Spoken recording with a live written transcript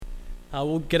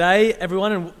G'day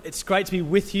everyone, and it's great to be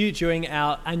with you during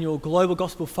our annual Global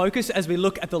Gospel Focus as we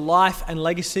look at the life and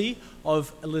legacy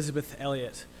of Elisabeth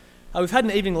Elliot. We've had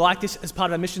an evening like this as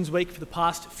part of our Missions Week for the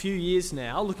past few years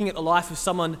now, looking at the life of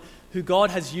someone who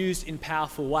God has used in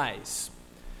powerful ways.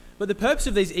 But the purpose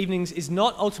of these evenings is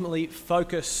not ultimately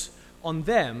focus on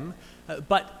them,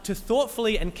 but to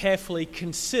thoughtfully and carefully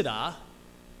consider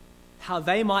how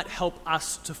they might help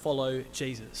us to follow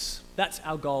Jesus. That's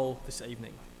our goal this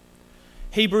evening.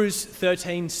 Hebrews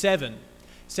 13:7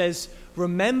 says,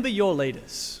 "Remember your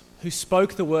leaders who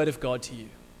spoke the word of God to you.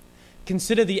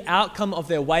 Consider the outcome of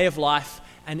their way of life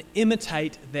and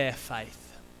imitate their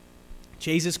faith."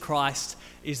 Jesus Christ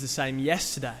is the same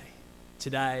yesterday,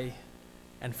 today,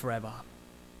 and forever.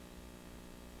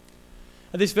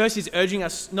 This verse is urging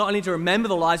us not only to remember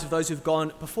the lives of those who've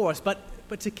gone before us, but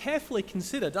to carefully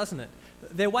consider, doesn't it?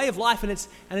 Their way of life and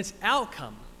its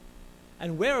outcome,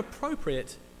 and where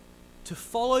appropriate, to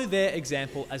follow their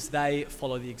example as they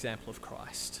follow the example of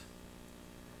Christ.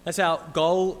 That's our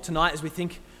goal tonight as we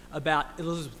think about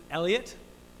Elisabeth Elliot,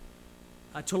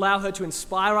 to allow her to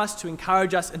inspire us, to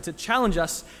encourage us, and to challenge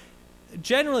us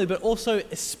generally, but also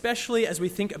especially as we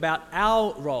think about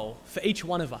our role for each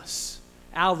one of us,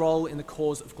 our role in the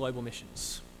cause of global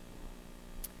missions.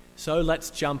 So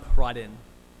let's jump right in.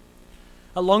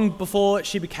 Long before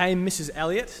she became Mrs.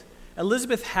 Elliot,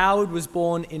 Elizabeth Howard was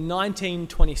born in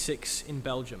 1926 in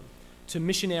Belgium to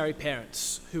missionary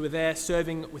parents who were there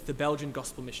serving with the Belgian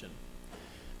Gospel Mission.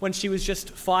 When she was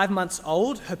just 5 months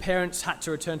old, her parents had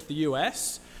to return to the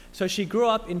US, so she grew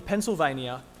up in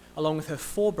Pennsylvania along with her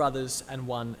 4 brothers and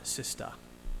 1 sister.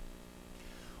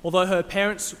 Although her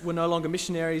parents were no longer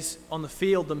missionaries on the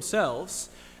field themselves,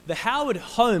 the Howard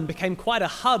home became quite a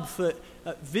hub for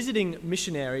visiting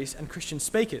missionaries and Christian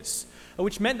speakers,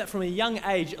 which meant that from a young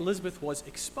age, Elizabeth was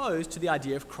exposed to the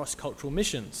idea of cross-cultural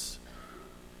missions.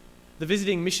 The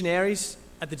visiting missionaries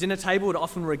at the dinner table would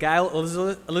often regale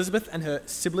Elizabeth and her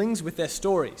siblings with their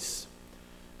stories.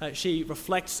 She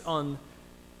reflects on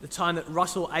the time that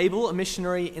Russell Abel, a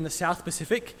missionary in the South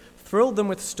Pacific, thrilled them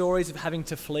with stories of having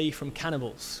to flee from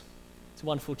cannibals. It's a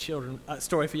wonderful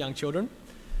story for young children.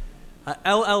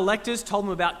 L.L. Lecters told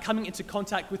them about coming into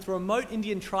contact with remote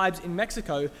Indian tribes in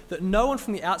Mexico that no one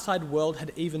from the outside world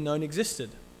had even known existed.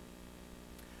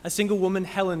 A single woman,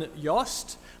 Helen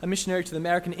Yost, a missionary to the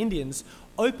American Indians,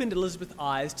 opened Elizabeth's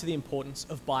eyes to the importance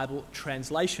of Bible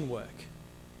translation work.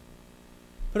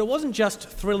 But it wasn't just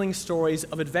thrilling stories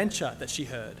of adventure that she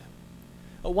heard.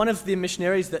 One of the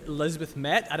missionaries that Elizabeth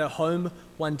met at her home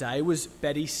one day was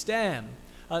Betty Stam,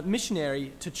 a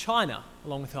missionary to China,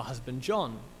 along with her husband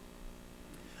John.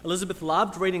 Elizabeth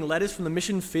loved reading letters from the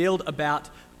mission field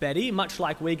about Betty, much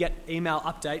like we get email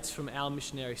updates from our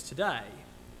missionaries today.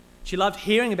 She loved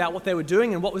hearing about what they were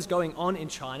doing and what was going on in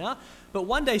China, but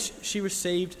one day she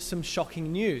received some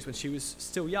shocking news when she was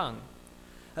still young.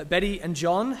 Betty and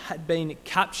John had been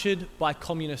captured by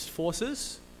communist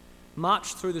forces,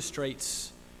 marched through the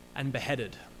streets, and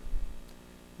beheaded.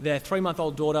 Their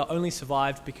 3-month-old daughter only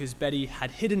survived because Betty had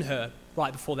hidden her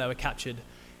right before they were captured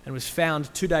and was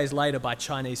found 2 days later by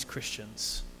Chinese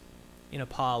Christians in a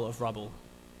pile of rubble.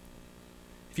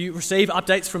 If you receive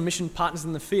updates from mission partners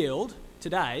in the field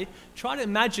today, try to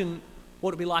imagine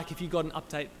what it would be like if you got an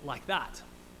update like that.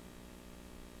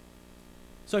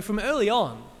 So from early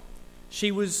on, she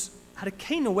had a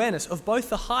keen awareness of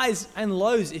both the highs and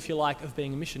lows, if you like, of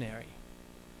being a missionary.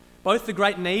 Both the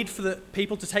great need for the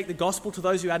people to take the gospel to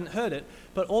those who hadn't heard it,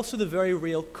 but also the very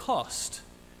real cost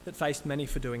that faced many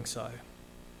for doing so.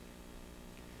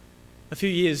 A few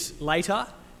years later,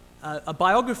 a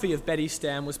biography of Betty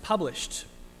Stam was published,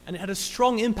 and it had a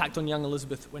strong impact on young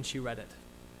Elizabeth when she read it.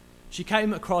 She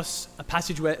came across a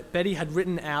passage where Betty had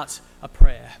written out a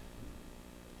prayer.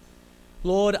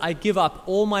 "Lord, I give up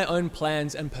all my own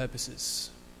plans and purposes,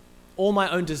 all my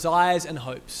own desires and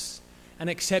hopes, and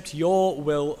accept your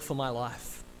will for my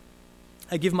life.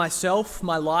 I give myself,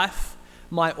 my life,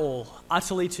 my all,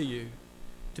 utterly to you,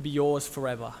 to be yours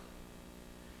forever.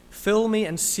 Fill me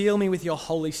and seal me with your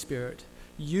Holy Spirit.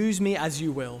 Use me as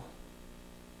you will.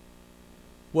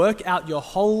 Work out your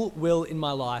whole will in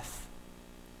my life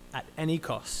at any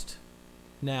cost,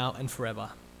 now and forever."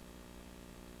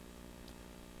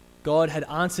 God had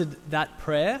answered that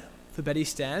prayer for Betty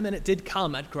Stam, and it did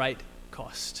come at great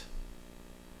cost.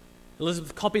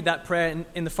 Elizabeth copied that prayer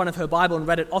in the front of her Bible and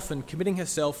read it often, committing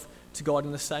herself to God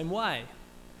in the same way.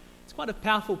 It's quite a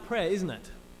powerful prayer, isn't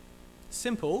it?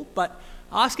 Simple, but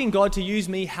asking God to use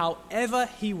me however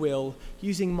he will,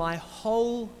 using my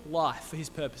whole life for his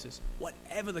purposes,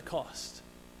 whatever the cost.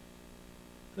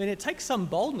 I mean, it takes some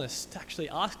boldness to actually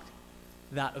ask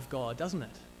that of God, doesn't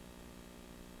it?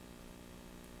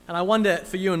 And I wonder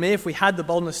for you and me, if we had the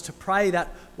boldness to pray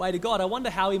that way to God, I wonder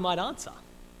how he might answer.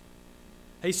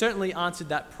 He certainly answered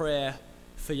that prayer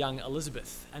for young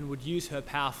Elizabeth and would use her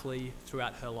powerfully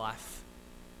throughout her life,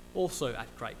 also at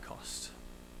great cost.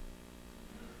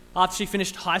 After she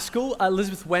finished high school,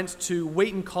 Elizabeth went to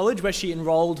Wheaton College, where she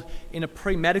enrolled in a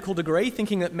pre-medical degree,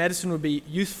 thinking that medicine would be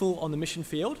useful on the mission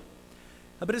field.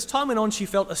 But as time went on, she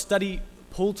felt a steady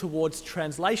pull towards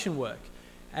translation work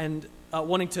and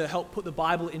wanting to help put the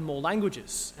Bible in more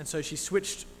languages. And so she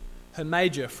switched her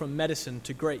major from medicine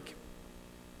to Greek.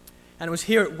 And it was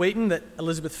here at Wheaton that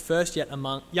Elizabeth first met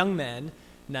a young man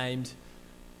named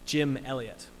Jim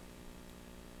Elliot.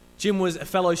 Jim was a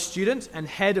fellow student and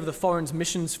head of the Foreign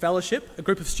Missions Fellowship, a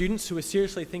group of students who were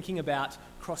seriously thinking about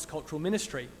cross-cultural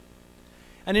ministry.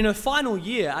 And in her final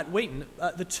year at Wheaton,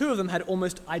 the two of them had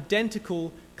almost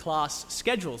identical class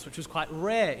schedules, which was quite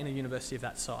rare in a university of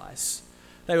that size.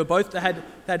 They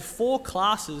had 4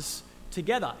 classes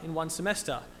together in one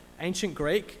semester: Ancient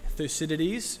Greek,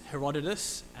 Thucydides,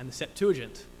 Herodotus, and the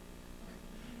Septuagint.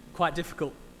 Quite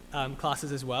difficult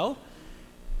classes as well.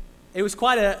 It was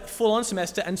quite a full-on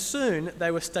semester, and soon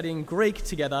they were studying Greek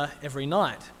together every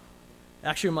night. It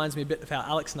actually reminds me a bit of how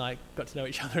Alex and I got to know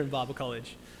each other in Bible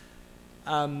college.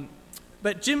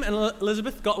 But Jim and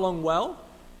Elizabeth got along well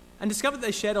and discovered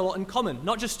they shared a lot in common.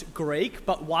 Not just Greek,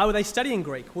 but why were they studying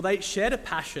Greek? Well, they shared a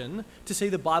passion to see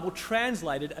the Bible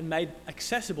translated and made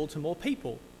accessible to more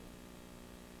people.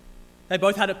 They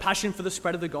both had a passion for the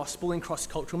spread of the gospel in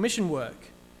cross-cultural mission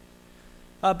work.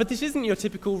 But this isn't your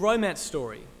typical romance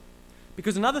story,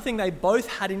 because another thing they both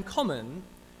had in common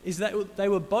is that they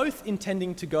were both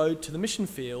intending to go to the mission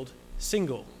field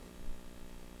single.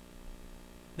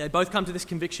 They both come to this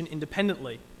conviction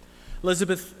independently.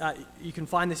 Elizabeth, you can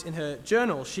find this in her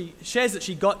journal, she shares that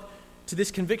she got to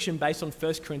this conviction based on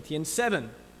 1 Corinthians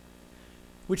 7,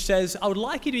 which says, "I would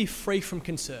like you to be free from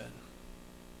concern.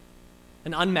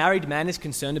 An unmarried man is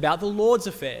concerned about the Lord's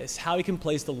affairs, how he can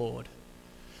please the Lord.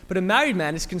 But a married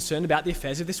man is concerned about the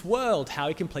affairs of this world, how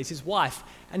he can please his wife,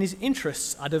 and his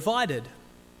interests are divided.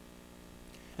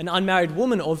 An unmarried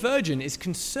woman or virgin is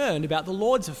concerned about the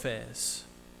Lord's affairs.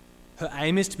 Her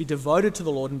aim is to be devoted to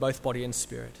the Lord in both body and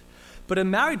spirit. But a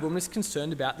married woman is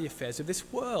concerned about the affairs of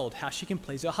this world, how she can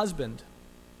please her husband.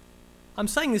 I'm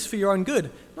saying this for your own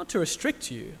good, not to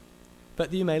restrict you, but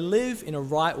that you may live in a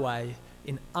right way,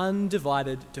 in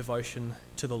undivided devotion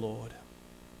to the Lord."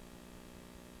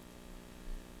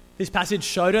 This passage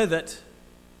showed her that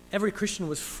every Christian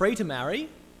was free to marry.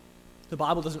 The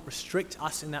Bible doesn't restrict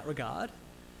us in that regard,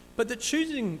 but that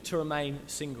choosing to remain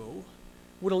single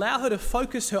would allow her to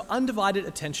focus her undivided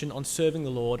attention on serving the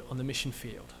Lord on the mission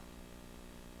field.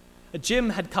 Jim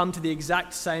had come to the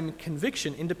exact same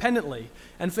conviction independently,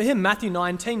 and for him, Matthew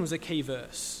 19 was a key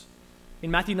verse.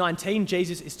 In Matthew 19,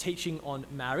 Jesus is teaching on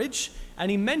marriage, and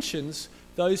he mentions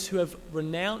those who have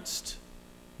renounced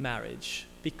marriage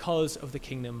because of the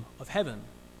kingdom of heaven.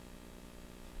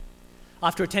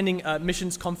 After attending a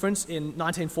missions conference in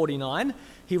 1949,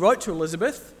 he wrote to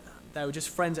Elizabeth, they were just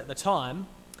friends at the time,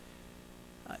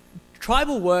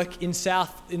 "Tribal work in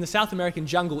the South American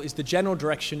jungle is the general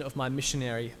direction of my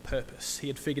missionary purpose," he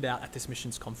had figured out at this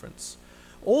missions conference.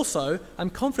 "Also,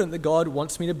 I'm confident that God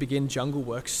wants me to begin jungle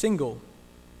work single.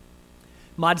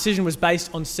 My decision was based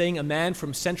on seeing a man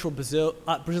from central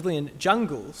Brazilian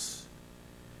jungles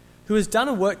who has done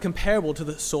a work comparable to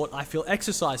the sort I feel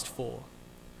exercised for.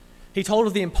 He told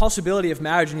of the impossibility of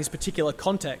marriage in his particular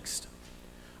context.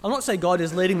 I'll not say God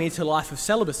is leading me to a life of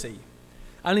celibacy.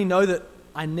 I only know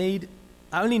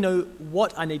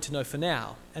what I need to know for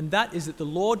now, and that is that the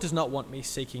Lord does not want me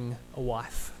seeking a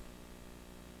wife."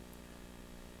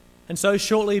 And so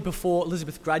shortly before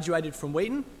Elizabeth graduated from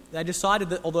Wheaton, they decided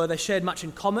that although they shared much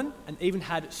in common and even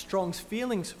had strong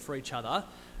feelings for each other,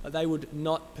 they would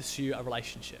not pursue a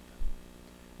relationship.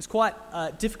 It was quite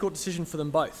a difficult decision for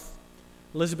them both.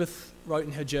 Elizabeth wrote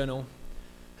in her journal,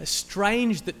 "It's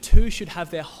strange that two should have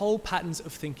their whole patterns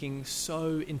of thinking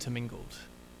so intermingled."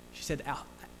 She's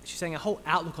saying our whole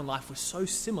outlook on life was so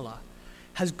similar.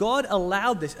 Has God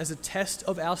allowed this as a test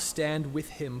of our stand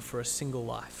with him for a single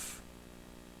life?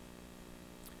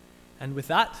 And with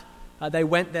that, they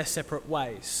went their separate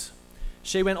ways.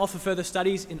 She went off for further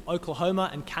studies in Oklahoma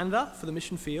and Canada for the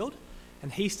mission field,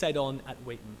 and he stayed on at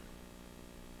Wheaton.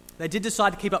 They did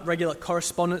decide to keep up regular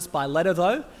correspondence by letter,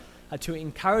 though, to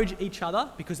encourage each other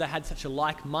because they had such a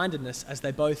like-mindedness as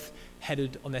they both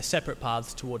headed on their separate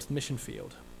paths towards the mission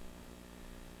field.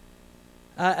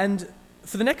 And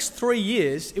for the next 3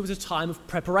 years, it was a time of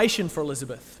preparation for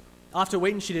Elizabeth. After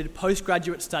Wheaton, she did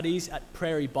postgraduate studies at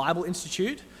Prairie Bible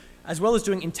Institute, as well as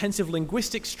doing intensive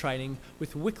linguistics training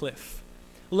with Wycliffe,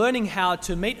 learning how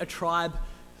to meet a tribe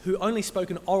who only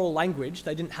spoke an oral language,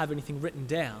 they didn't have anything written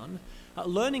down,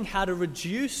 learning how to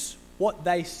reduce what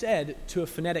they said to a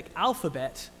phonetic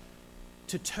alphabet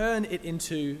to turn it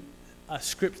into a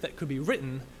script that could be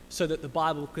written so that the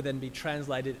Bible could then be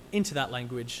translated into that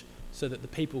language so that the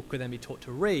people could then be taught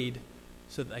to read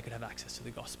so that they could have access to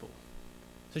the gospel.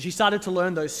 So she started to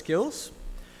learn those skills.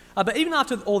 But even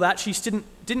after all that, she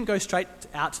didn't go straight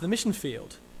out to the mission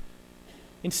field.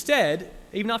 Instead,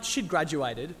 even after she'd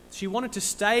graduated, she wanted to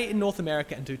stay in North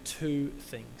America and do two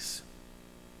things.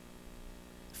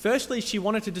 Firstly, she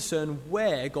wanted to discern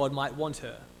where God might want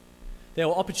her. There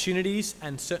were opportunities,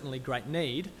 and certainly great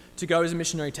need, to go as a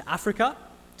missionary to Africa,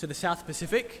 to the South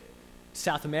Pacific,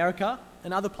 South America,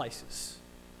 and other places.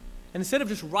 And instead of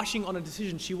just rushing on a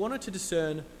decision, she wanted to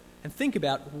discern and think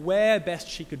about where best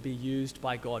she could be used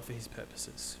by God for his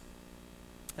purposes.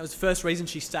 That was the first reason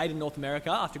she stayed in North America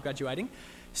after graduating.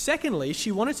 Secondly,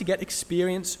 she wanted to get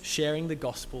experience sharing the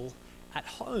gospel at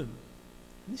home.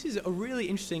 And this is a really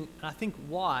interesting and I think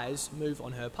wise move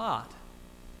on her part.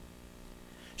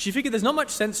 She figured there's not much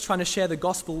sense trying to share the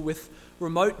gospel with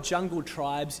remote jungle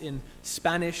tribes in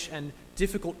Spanish and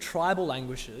difficult tribal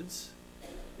languages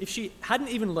if she hadn't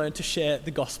even learned to share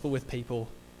the gospel with people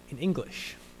in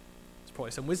English. There's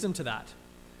probably some wisdom to that.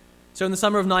 So in the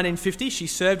summer of 1950, she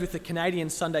served with the Canadian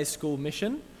Sunday School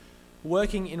Mission,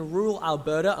 working in rural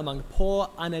Alberta among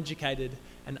poor, uneducated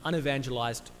and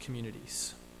unevangelized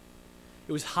communities.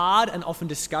 It was hard and often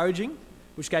discouraging,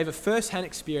 which gave a first-hand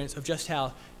experience of just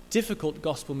how difficult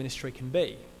gospel ministry can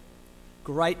be.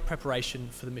 Great preparation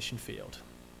for the mission field.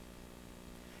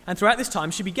 And throughout this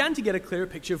time, she began to get a clearer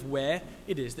picture of where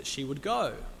it is that she would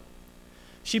go.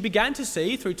 She began to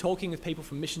see, through talking with people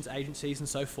from missions agencies and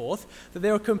so forth, that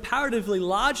there were a comparatively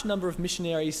large number of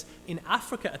missionaries in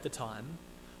Africa at the time,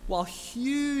 while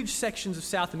huge sections of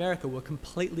South America were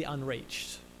completely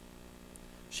unreached.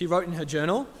 She wrote in her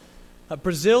journal,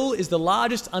 Brazil is the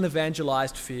largest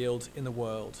unevangelized field in the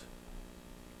world.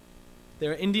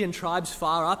 There are Indian tribes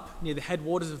far up near the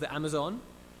headwaters of the Amazon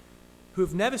who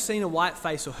have never seen a white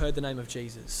face or heard the name of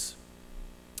Jesus.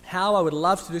 How I would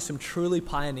love to do some truly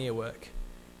pioneer work.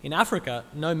 In Africa,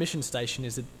 no mission station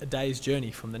is a day's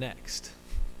journey from the next.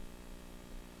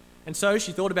 And so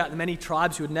she thought about the many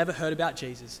tribes who had never heard about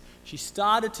Jesus. She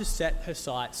started to set her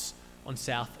sights on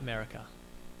South America.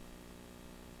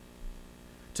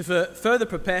 To further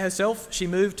prepare herself, she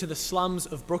moved to the slums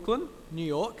of Brooklyn, New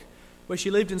York, where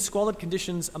she lived in squalid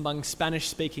conditions among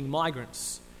Spanish-speaking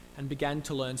migrants and began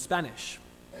to learn Spanish.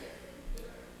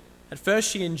 At first,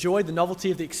 she enjoyed the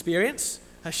novelty of the experience.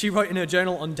 As she wrote in her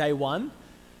journal on day one,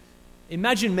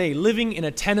 "Imagine me living in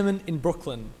a tenement in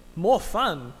Brooklyn. More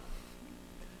fun.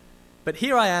 But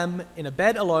here I am in a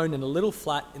bed alone in a little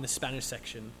flat in the Spanish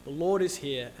section. The Lord is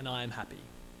here and I am happy."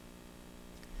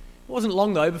 It wasn't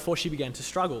long, though, before she began to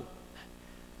struggle.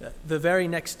 The very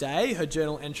next day, her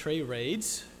journal entry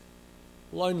reads,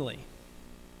 "Lonely.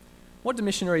 What do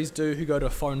missionaries do who go to a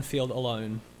foreign field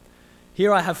alone?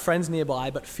 Here I have friends nearby,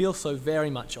 but feel so very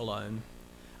much alone.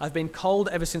 I've been cold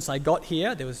ever since I got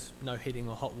here. There was no heating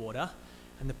or hot water,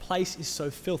 and the place is so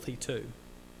filthy too."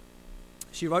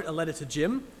 She wrote a letter to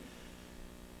Jim.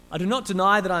 "I do not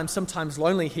deny that I am sometimes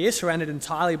lonely here, surrounded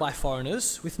entirely by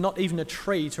foreigners, with not even a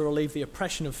tree to relieve the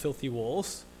oppression of filthy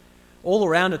walls. All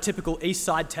around are typical east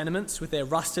side tenements with their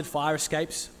rusted fire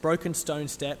escapes, broken stone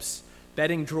steps,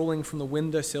 bedding drooling from the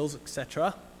windowsills,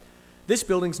 etc. This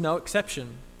building's no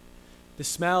exception. The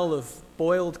smell of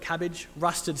boiled cabbage,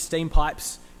 rusted steam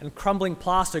pipes, and crumbling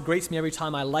plaster greets me every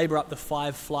time I labour up the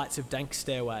 5 flights of dank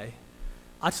stairway,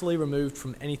 utterly removed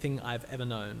from anything I've ever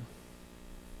known."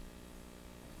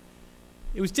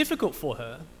 It was difficult for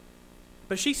her,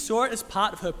 but she saw it as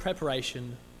part of her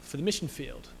preparation for the mission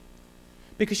field,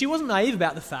 because she wasn't naive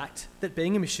about the fact that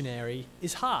being a missionary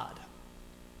is hard.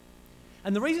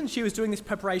 And the reason she was doing this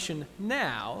preparation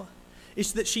now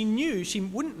is that she knew she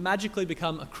wouldn't magically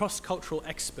become a cross-cultural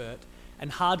expert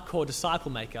and hardcore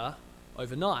disciple maker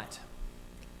overnight.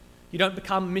 You don't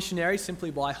become a missionary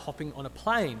simply by hopping on a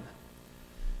plane.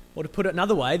 Or to put it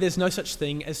another way, there's no such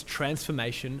thing as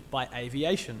transformation by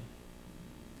aviation.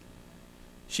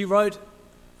 She wrote,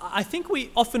 "I think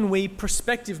we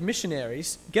prospective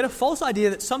missionaries get a false idea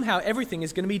that somehow everything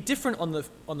is going to be different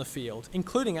on the field,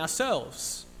 including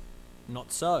ourselves.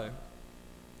 Not so.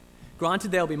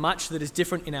 Granted, there will be much that is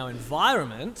different in our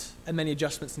environment and many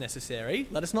adjustments necessary.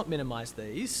 Let us not minimise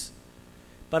these.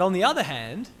 But on the other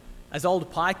hand, as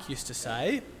old Pike used to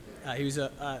say, he was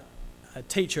a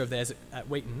teacher of theirs at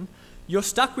Wheaton, you're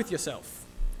stuck with yourself.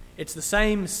 It's the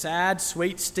same sad,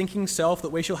 sweet, stinking self that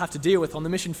we shall have to deal with on the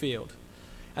mission field.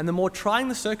 And the more trying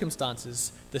the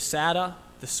circumstances, the sadder,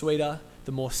 the sweeter,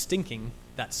 the more stinking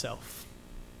that self.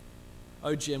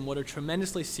 Oh, Jim, what a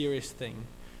tremendously serious thing,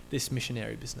 this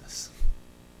missionary business.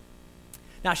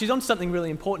 Now, she's on something really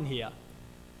important here.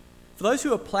 For those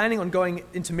who are planning on going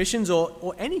into missions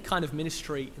or any kind of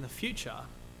ministry in the future,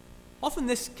 often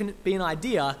this can be an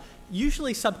idea,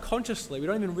 usually subconsciously. We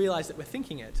don't even realize that we're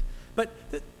thinking it. But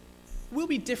that we'll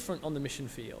be different on the mission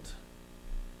field.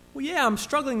 Well, yeah, I'm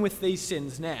struggling with these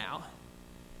sins now.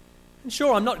 And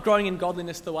sure, I'm not growing in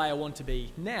godliness the way I want to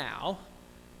be now.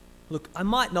 Look, I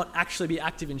might not actually be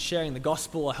active in sharing the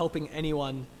gospel or helping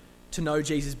anyone to know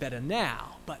Jesus better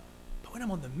now, but when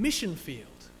I'm on the mission field,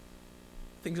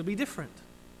 things will be different.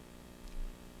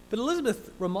 But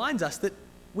Elizabeth reminds us that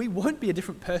we won't be a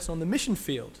different person on the mission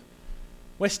field.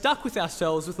 We're stuck with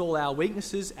ourselves with all our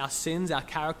weaknesses, our sins, our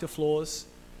character flaws.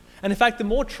 And in fact, the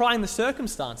more trying the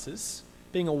circumstances,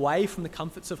 being away from the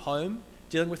comforts of home,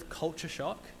 dealing with culture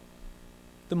shock,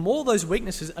 the more those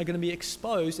weaknesses are going to be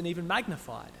exposed and even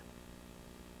magnified.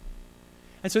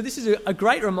 And so this is a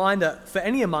great reminder for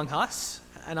any among us,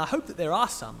 and I hope that there are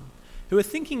some, who are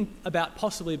thinking about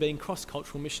possibly being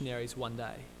cross-cultural missionaries one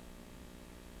day.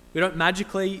 We don't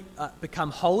magically become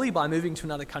holy by moving to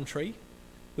another country.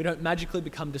 We don't magically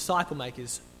become disciple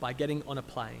makers by getting on a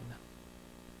plane.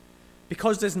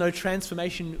 Because there's no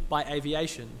transformation by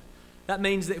aviation, that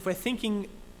means that if we're thinking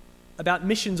about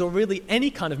missions or really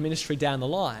any kind of ministry down the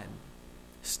line,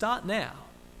 start now.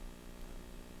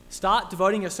 Start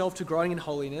devoting yourself to growing in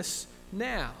holiness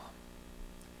now.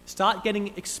 Start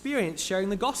getting experience sharing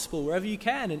the gospel wherever you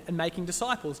can and making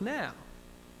disciples now.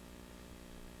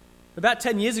 About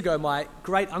 10 years ago, my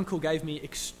great uncle gave me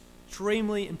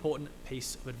extremely important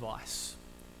piece of advice.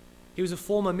 He was a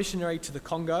former missionary to the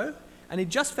Congo, and he'd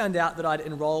just found out that I'd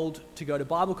enrolled to go to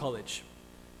Bible college,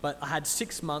 but I had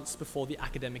 6 months before the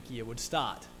academic year would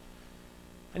start.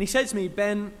 And he said to me,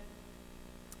 Ben,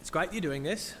 it's great you're doing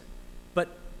this,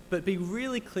 but be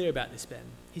really clear about this, Ben.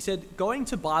 He said, going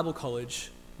to Bible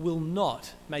college will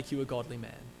not make you a godly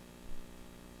man.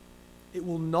 It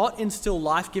will not instill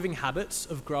life-giving habits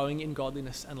of growing in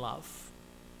godliness and love.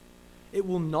 It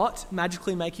will not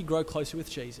magically make you grow closer with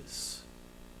Jesus.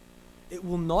 It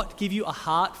will not give you a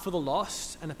heart for the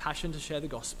lost and a passion to share the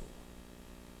gospel.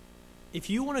 If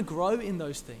you want to grow in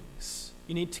those things,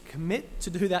 you need to commit to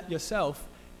do that yourself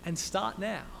and start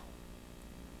now.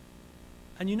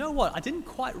 And you know what? I didn't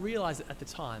quite realize it at the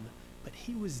time, but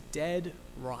he was dead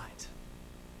right.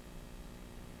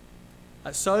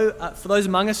 So for those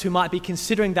among us who might be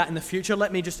considering that in the future,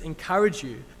 let me just encourage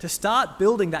you to start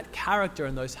building that character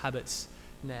and those habits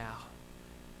now.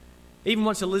 Even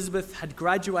once Elizabeth had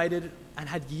graduated and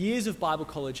had years of Bible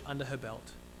college under her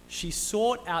belt, she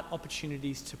sought out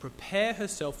opportunities to prepare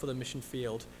herself for the mission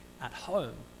field at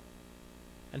home.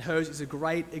 And hers is a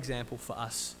great example for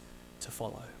us to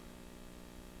follow.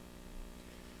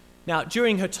 Now,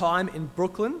 during her time in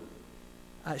Brooklyn,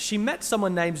 she met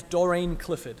someone named Doreen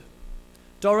Clifford.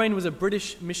 Doreen was a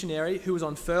British missionary who was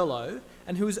on furlough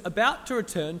and who was about to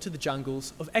return to the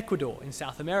jungles of Ecuador in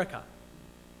South America.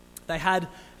 They had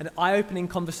an eye-opening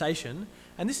conversation,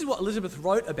 and this is what Elizabeth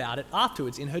wrote about it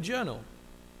afterwards in her journal.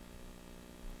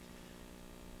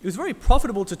 It was very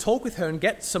profitable to talk with her and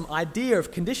get some idea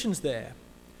of conditions there.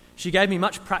 She gave me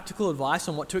much practical advice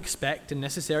on what to expect and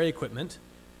necessary equipment,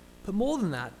 but more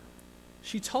than that,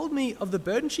 she told me of the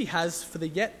burden she has for the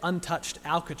yet untouched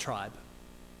Auca tribe.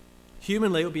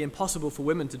 Humanly, it would be impossible for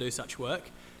women to do such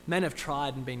work. Men have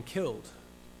tried and been killed.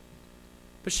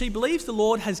 But she believes the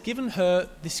Lord has given her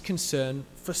this concern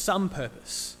for some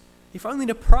purpose, if only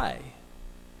to pray.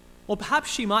 Or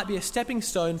perhaps she might be a stepping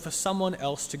stone for someone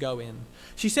else to go in.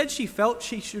 She said she felt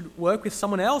she should work with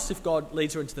someone else if God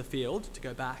leads her into the field to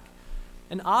go back,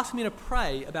 and asked me to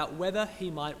pray about whether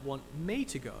he might want me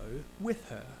to go with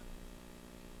her.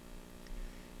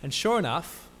 And sure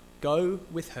enough, go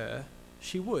with her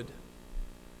she would.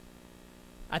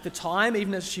 At the time,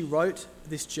 even as she wrote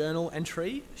this journal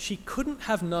entry, she couldn't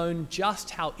have known just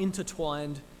how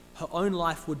intertwined her own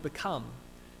life would become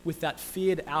with that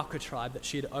feared Auca tribe that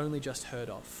she had only just heard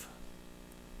of.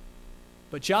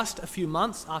 But just a few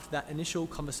months after that initial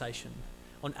conversation,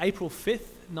 on April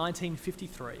 5th,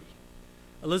 1953,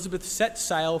 Elizabeth set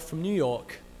sail from New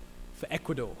York for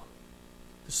Ecuador,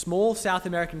 the small South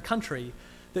American country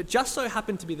that just so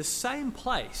happened to be the same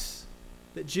place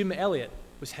that Jim Elliot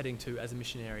was heading to as a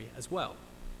missionary as well.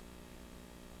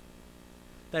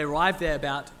 They arrived there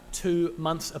about 2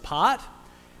 months apart,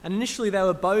 and initially they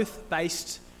were both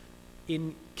based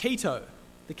in Quito,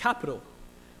 the capital,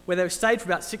 where they stayed for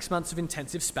about 6 months of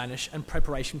intensive Spanish and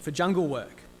preparation for jungle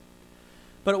work.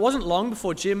 But it wasn't long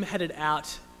before Jim headed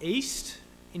out east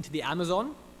into the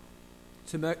Amazon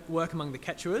to work among the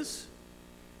Quechuas,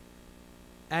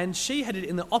 and she headed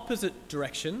in the opposite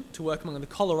direction to work among the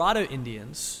Colorado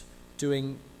Indians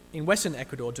in Western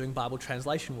Ecuador doing Bible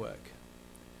translation work.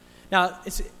 Now,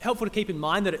 it's helpful to keep in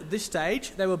mind that at this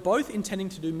stage, they were both intending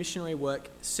to do missionary work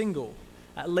single,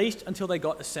 at least until they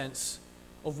got a sense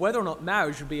of whether or not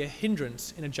marriage would be a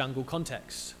hindrance in a jungle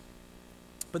context.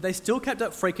 But they still kept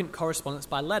up frequent correspondence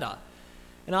by letter,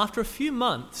 and after a few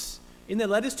months, in their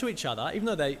letters to each other, even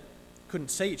though they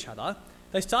couldn't see each other,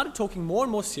 they started talking more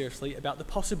and more seriously about the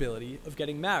possibility of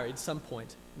getting married some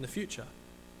point in the future.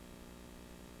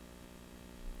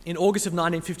 In August of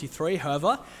 1953,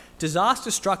 however,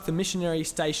 disaster struck the missionary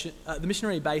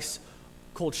base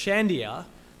called Shandia,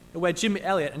 where Jim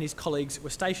Elliot and his colleagues were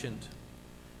stationed.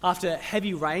 After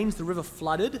heavy rains, the river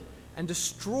flooded and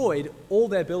destroyed all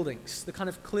their buildings. The kind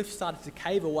of cliff started to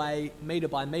cave away metre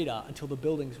by metre until the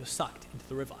buildings were sucked into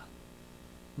the river.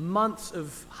 Months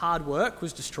of hard work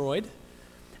was destroyed,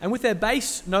 and with their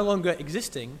base no longer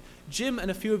existing, Jim and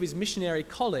a few of his missionary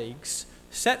colleagues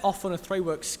set off on a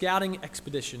 3-week scouting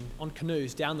expedition on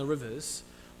canoes down the rivers,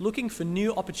 looking for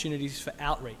new opportunities for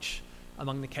outreach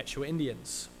among the Quechua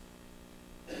Indians.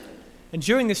 And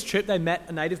during this trip, they met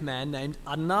a native man named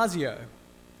Atanasio.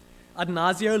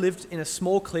 Atanasio lived in a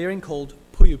small clearing called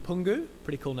Puyapungu,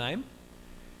 pretty cool name,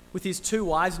 with his 2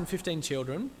 wives and 15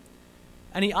 children,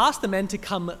 and he asked the men to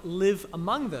come live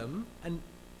among them and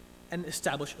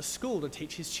establish a school to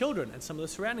teach his children and some of the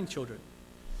surrounding children.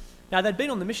 Now, they'd been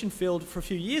on the mission field for a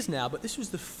few years now, but this was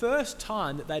the first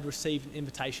time that they'd received an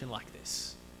invitation like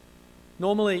this.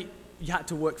 Normally, you had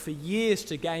to work for years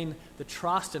to gain the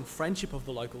trust and friendship of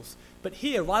the locals, but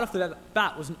here, right off the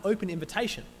bat, was an open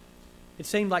invitation. It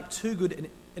seemed like too good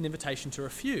an invitation to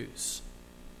refuse.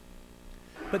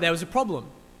 But there was a problem.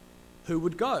 Who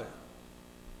would go?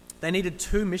 They needed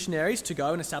 2 missionaries to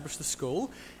go and establish the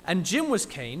school, and Jim was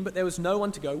keen, but there was no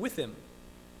one to go with him.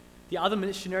 The other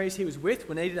missionaries he was with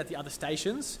were needed at the other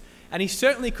stations, and he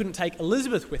certainly couldn't take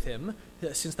Elizabeth with him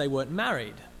since they weren't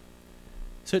married.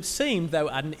 So it seemed they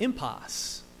were at an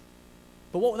impasse.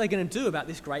 But what were they going to do about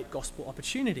this great gospel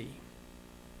opportunity?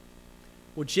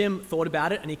 Well, Jim thought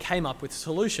about it and he came up with a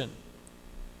solution.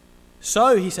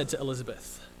 So he said to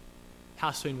Elizabeth,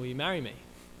 "How soon will you marry me?"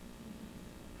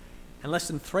 And less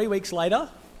than 3 weeks later,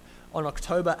 on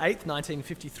October 8th,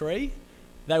 1953,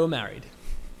 they were married.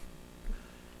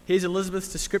 Here's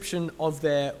Elizabeth's description of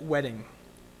their wedding.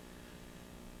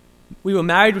 "We were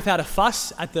married without a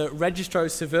fuss at the Registro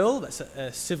Civil," that's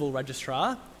a civil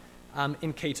registrar,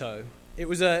 in Quito. It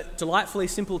was a delightfully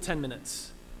simple 10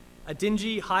 minutes. A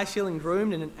dingy, high-ceilinged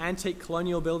room in an antique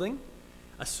colonial building,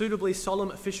 a suitably solemn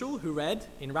official who read,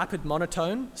 in rapid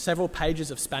monotone, several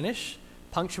pages of Spanish,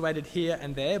 punctuated here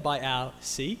and there by our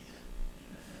C.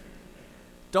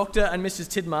 Dr. and Mrs.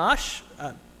 Tidmarsh,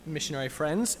 missionary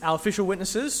friends, our official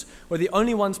witnesses, were the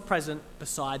only ones present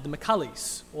beside the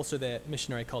McCulleys, also their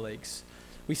missionary colleagues.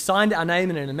 We signed our name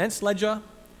in an immense ledger,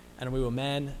 and we were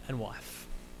man and wife.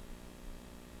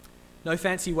 No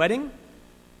fancy wedding,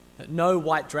 no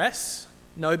white dress,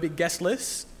 no big guest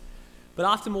list, but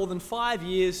after more than 5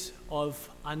 years of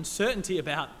uncertainty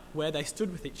about where they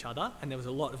stood with each other, and there was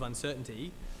a lot of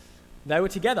uncertainty, they were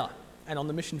together and on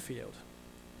the mission field.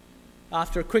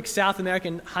 After a quick South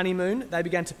American honeymoon, they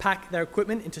began to pack their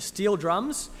equipment into steel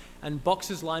drums and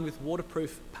boxes lined with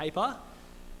waterproof paper,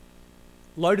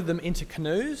 loaded them into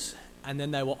canoes, and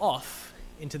then they were off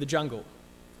into the jungle.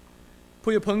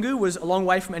 Puyapungu was a long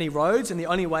way from any roads, and it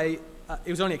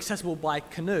was only accessible by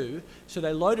canoe, so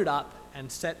they loaded up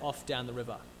and set off down the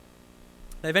river.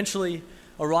 They eventually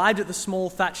arrived at the small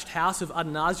thatched house of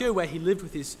Atanasio, where he lived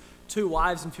with his 2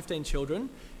 wives and 15 children,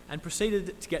 and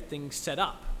proceeded to get things set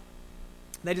up.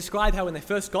 They described how when they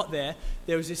first got there,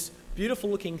 there was this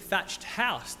beautiful-looking thatched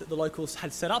house that the locals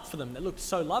had set up for them that looked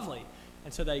so lovely.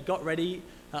 And so they got ready,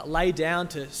 lay down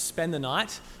to spend the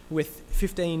night with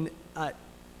 15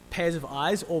 pairs of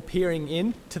eyes all peering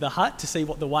in to the hut to see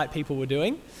what the white people were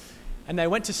doing. And they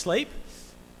went to sleep.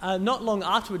 Not long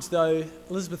afterwards, though,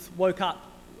 Elizabeth woke up,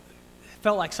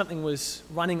 felt like something was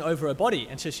running over her body,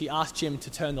 and so she asked Jim to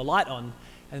turn the light on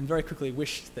and very quickly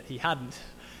wished that he hadn't.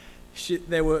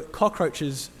 There were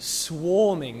cockroaches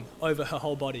swarming over her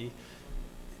whole body.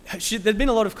 There'd been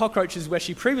a lot of cockroaches where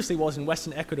she previously was in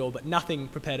Western Ecuador, but nothing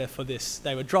prepared her for this.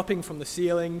 They were dropping from the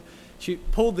ceiling. She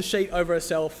pulled the sheet over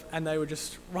herself, and they were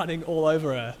just running all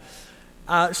over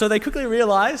her. So they quickly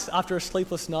realised, after a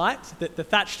sleepless night, that the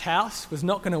thatched house was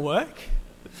not going to work.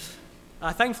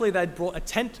 Thankfully, they'd brought a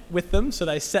tent with them, so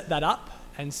they set that up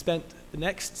and spent the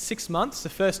next 6 months, the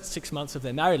first 6 months of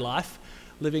their married life,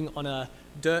 living on a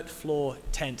dirt floor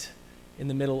tent in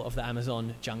the middle of the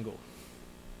Amazon jungle.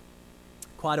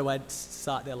 Quite a way to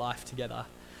start their life together.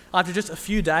 After just a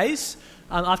few days,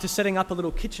 after setting up a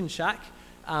little kitchen shack,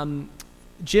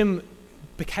 Jim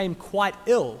became quite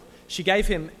ill. She gave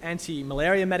him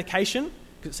anti-malaria medication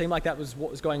because it seemed like that was what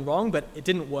was going wrong, but it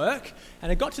didn't work.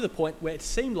 And it got to the point where it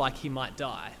seemed like he might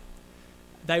die.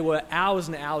 They were hours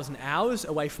and hours and hours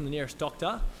away from the nearest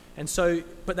doctor.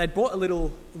 But they'd brought a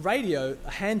little radio,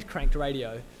 a hand-cranked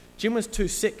radio. Jim was too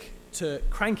sick to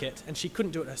crank it, and she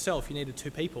couldn't do it herself. You needed two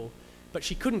people. But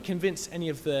she couldn't convince any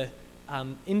of the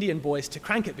Indian boys to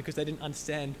crank it because they didn't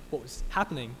understand what was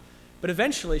happening. But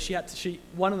eventually,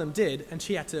 one of them did, and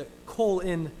she had to call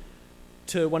in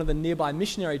to one of the nearby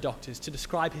missionary doctors to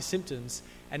describe his symptoms,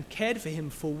 and cared for him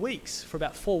for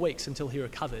about 4 weeks until he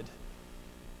recovered.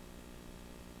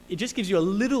 It just gives you a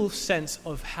little sense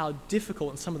of how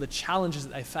difficult and some of the challenges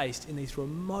that they faced in these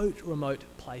remote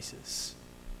places.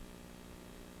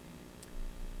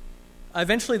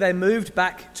 Eventually, they moved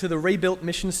back to the rebuilt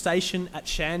mission station at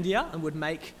Shandia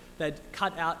and they'd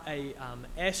cut out a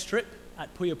airstrip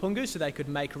at Puyapungu so they could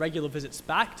make regular visits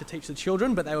back to teach the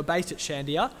children, but they were based at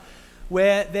Shandia,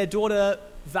 where their daughter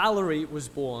Valerie was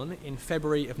born in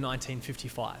February of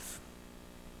 1955.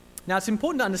 Now, it's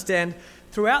important to understand,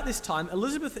 throughout this time,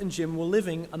 Elizabeth and Jim were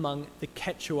living among the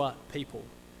Quechua people.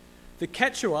 The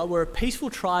Quechua were a peaceful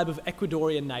tribe of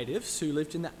Ecuadorian natives who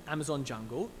lived in the Amazon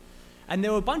jungle, and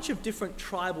there were a bunch of different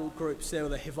tribal groups. There were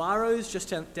the Jivaros, just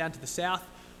down to the south,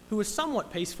 who were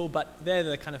somewhat peaceful, but they're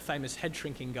the kind of famous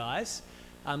head-shrinking guys.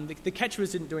 The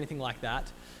Quechuas didn't do anything like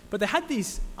that. But they had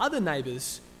these other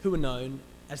neighbours who were known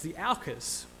as the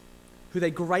Aucas, who they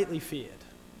greatly feared.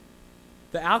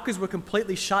 The Aucas were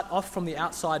completely shut off from the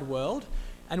outside world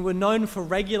and were known for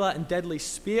regular and deadly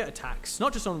spear attacks,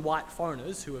 not just on white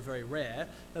foreigners, who were very rare,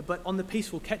 but on the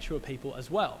peaceful Quechua people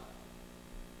as well.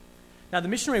 Now, the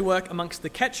missionary work amongst the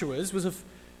Quechuas was, of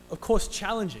course,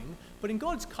 challenging, but in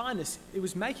God's kindness, it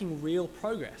was making real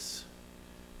progress.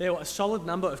 There were a solid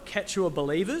number of Quechua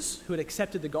believers who had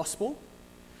accepted the gospel.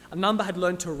 A number had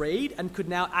learned to read and could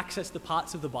now access the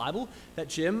parts of the Bible that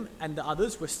Jim and the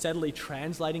others were steadily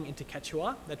translating into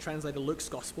Quechua. They translated Luke's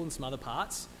gospel and some other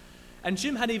parts. And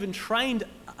Jim had even trained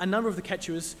a number of the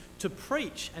Quechuas to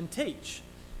preach and teach.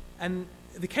 And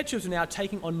the Quechuas were now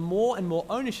taking on more and more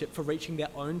ownership for reaching their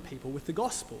own people with the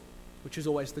gospel, which was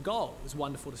always the goal. It was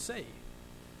wonderful to see.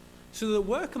 So the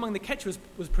work among the Quechuas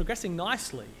was progressing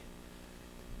nicely.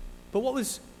 But what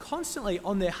was constantly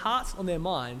on their hearts, on their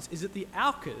minds, is that the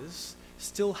Aucas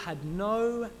still had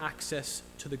no access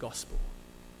to the gospel.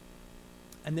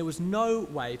 And there was no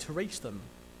way to reach them.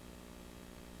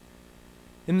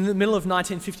 In the middle of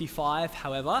 1955,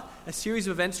 however, a series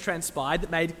of events transpired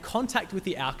that made contact with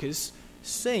the Aucas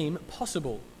seem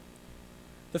possible.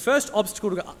 The first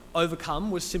obstacle to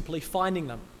overcome was simply finding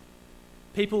them.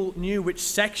 People knew which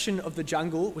section of the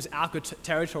jungle was Auca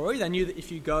territory. They knew that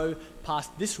if you go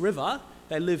past this river,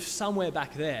 they lived somewhere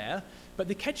back there. But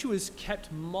the Quechuas kept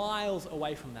miles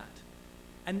away from that.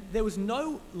 And there was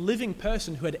no living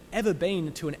person who had ever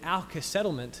been to an Auca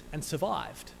settlement and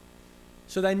survived.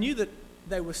 So they knew that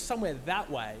they were somewhere that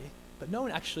way, but no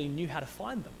one actually knew how to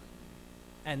find them.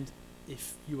 And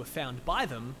if you were found by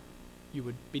them, you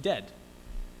would be dead.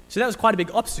 So that was quite a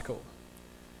big obstacle.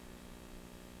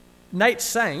 Nate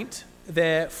Saint,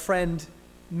 their friend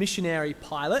missionary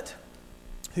pilot,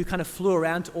 who kind of flew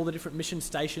around to all the different mission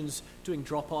stations doing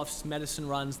drop-offs, medicine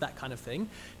runs, that kind of thing,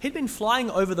 he'd been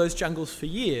flying over those jungles for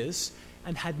years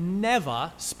and had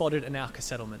never spotted an Auca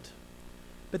settlement.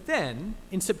 But then,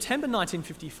 in September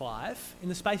 1955, in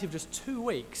the space of just 2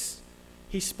 weeks,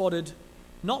 he spotted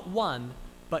not one,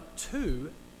 but 2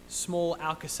 small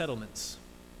Auca settlements.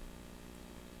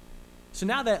 So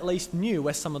now they at least knew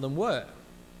where some of them were.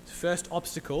 The first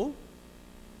obstacle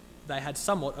they had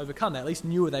somewhat overcome. They at least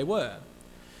knew where they were.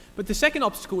 But the second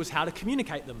obstacle was how to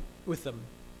communicate with them.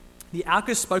 The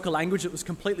Aucas spoke a language that was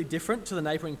completely different to the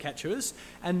neighbouring Quechuas,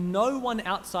 and no one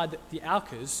outside the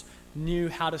Aucas knew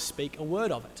how to speak a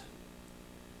word of it.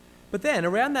 But then,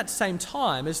 around that same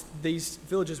time as these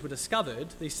villages were discovered,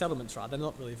 these settlements rather, they're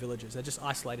not really villages, they're just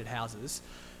isolated houses,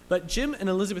 but Jim and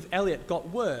Elizabeth Elliot got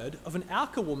word of an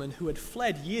Auca woman who had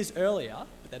fled years earlier,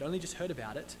 but they'd only just heard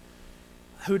about it,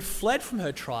 who had fled from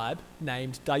her tribe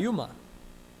named Dayuma.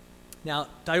 Now,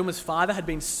 Dayuma's father had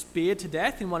been speared to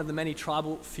death in one of the many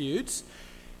tribal feuds,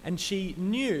 and she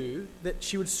knew that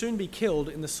she would soon be killed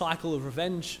in the cycle of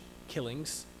revenge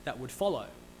killings that would follow.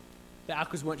 The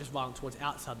Aucas weren't just violent towards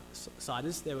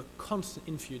outsiders, there were constant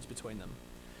infeuds between them.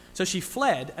 So she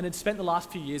fled and had spent the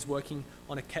last few years working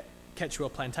on a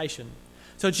Quechua plantation.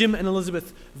 So Jim and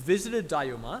Elizabeth visited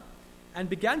Dayuma and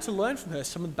began to learn from her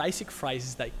some of the basic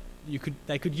phrases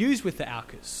they could use with the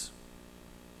Aucas.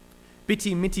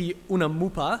 Biti miti una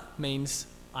mupa means,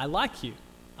 I like you,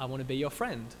 I want to be your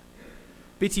friend.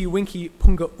 Biti winki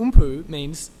punga umpu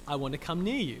means, I want to come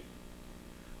near you.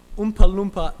 Oompa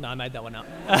loompa, no, I made that one up.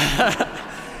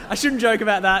 I shouldn't joke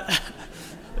about that.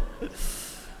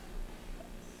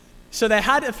 So they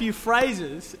had a few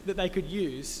phrases that they could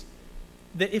use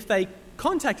that if they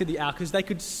contacted the Aucas, they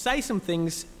could say some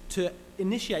things to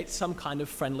initiate some kind of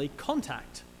friendly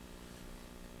contact.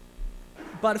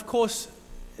 But of course,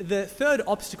 the third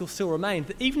obstacle still remained,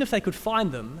 that even if they could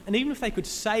find them, and even if they could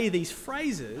say these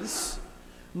phrases,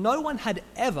 no one had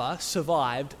ever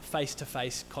survived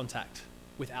face-to-face contact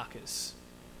with Aucas.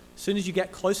 As soon as you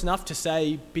get close enough to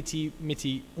say biti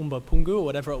miti umba pungu or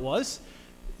whatever it was,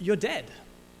 you're dead.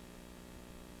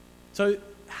 So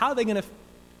how are they going to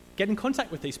get in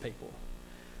contact with these people?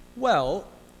 Well,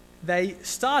 they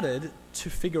started to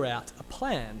figure out a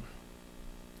plan.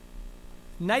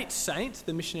 Nate Saint,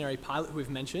 the missionary pilot who we've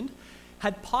mentioned,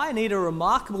 had pioneered a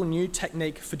remarkable new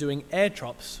technique for doing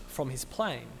airdrops from his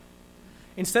plane.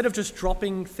 Instead of just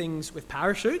dropping things with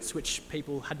parachutes, which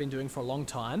people had been doing for a long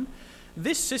time,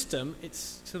 this system,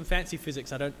 it's some fancy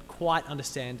physics, I don't quite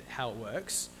understand how it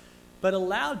works, but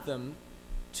allowed them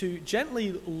to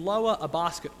gently lower a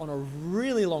basket on a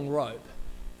really long rope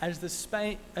as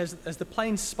the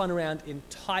plane spun around in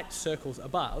tight circles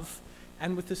above,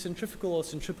 and with the centrifugal or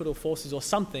centripetal forces or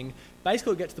something,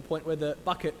 basically get to the point where the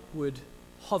bucket would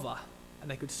hover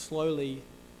and they could slowly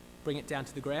bring it down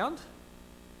to the ground.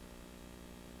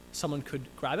 Someone could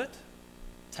grab it,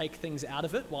 take things out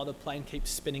of it while the plane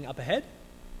keeps spinning up ahead,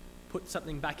 put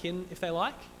something back in if they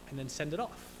like, and then send it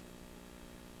off.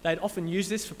 They'd often use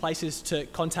this for places to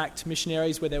contact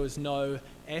missionaries where there was no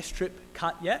airstrip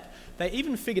cut yet. They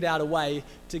even figured out a way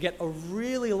to get a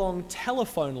really long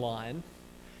telephone line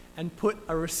and put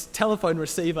a telephone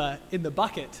receiver in the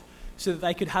bucket so that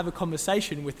they could have a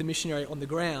conversation with the missionary on the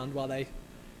ground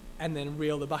and then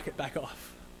reel the bucket back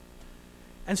off.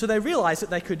 And so they realized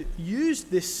that they could use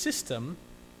this system.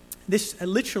 This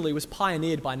literally was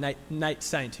pioneered by Nate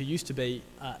Saint, who used to be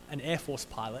an Air Force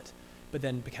pilot, but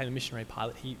then became a missionary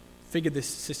pilot. He figured this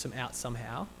system out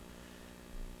somehow.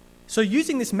 So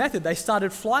using this method, they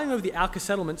started flying over the Auca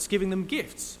settlements, giving them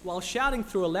gifts, while shouting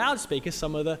through a loudspeaker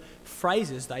some of the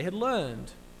phrases they had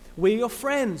learned. We're your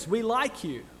friends, we like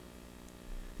you.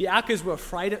 The Aucas were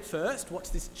afraid at first. What's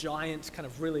this giant, kind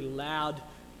of really loud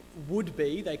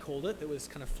would-be, they called it, that was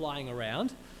kind of flying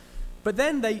around. But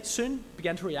then they soon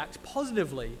began to react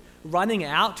positively, running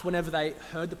out whenever they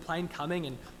heard the plane coming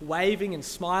and waving and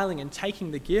smiling and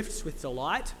taking the gifts with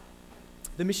delight.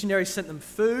 The missionaries sent them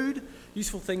food,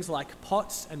 useful things like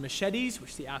pots and machetes,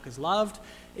 which the Aucas loved,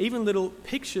 even little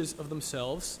pictures of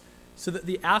themselves so that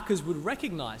the Aucas would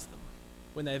recognize them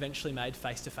when they eventually made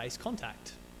face-to-face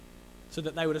contact, so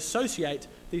that they would associate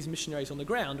these missionaries on the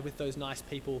ground with those nice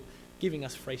people giving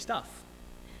us free stuff.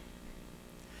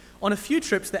 On a few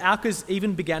trips, the Aucas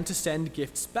even began to send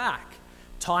gifts back,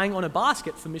 tying on a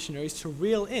basket for missionaries to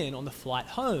reel in on the flight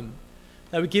home.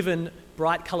 They were given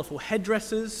bright, colourful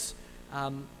headdresses.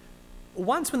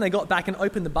 Once when they got back and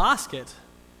opened the basket,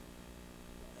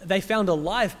 they found a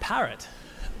live parrot,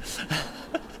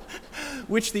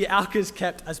 which the Aucas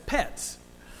kept as pets.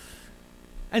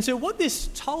 And so what this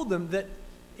told them, that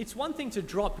it's one thing to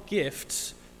drop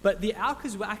gifts, but the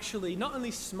Aucas were actually not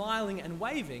only smiling and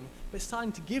waving, but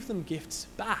starting to give them gifts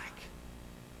back.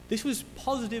 This was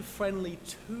positive, friendly,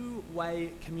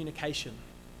 two-way communication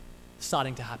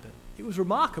starting to happen. It was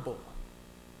remarkable.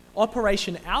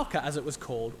 Operation Auca, as it was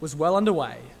called, was well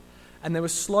underway, and they were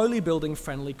slowly building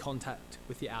friendly contact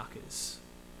with the Aucas.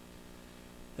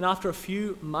 And after a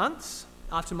few months,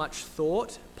 after much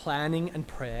thought, planning, and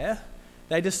prayer,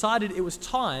 they decided it was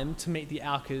time to meet the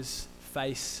Aucas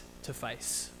face to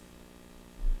face.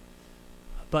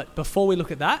 But before we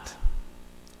look at that,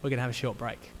 we're going to have a short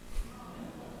break.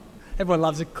 Everyone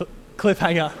loves a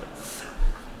cliffhanger.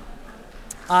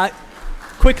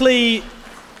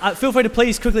 Feel free to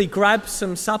please quickly grab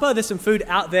some supper. There's some food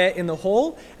out there in the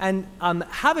hall, and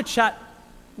have a chat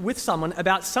with someone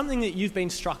about something that you've been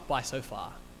struck by so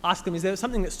far. Ask them, is there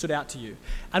something that stood out to you?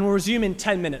 And we'll resume in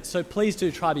 10 minutes, so please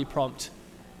do try to be prompt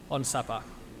on supper.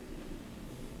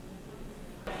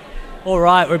 All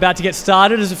right, we're about to get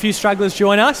started as a few stragglers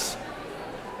join us.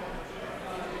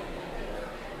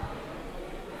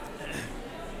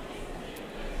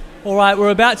 All right, we're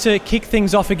about to kick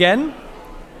things off again.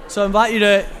 So I invite you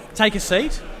to take a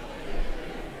seat.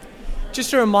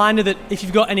 Just a reminder that if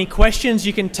you've got any questions,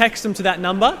 you can text them to that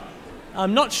number.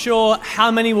 I'm not sure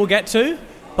how many we'll get to,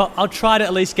 but I'll try to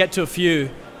at least get to a few.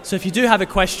 So if you do have a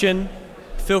question,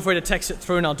 feel free to text it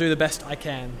through and I'll do the best I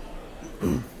can.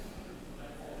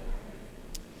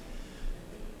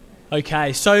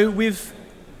 Okay, so we've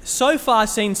so far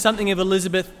seen something of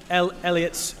Elisabeth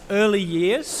Elliot's early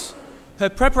years, her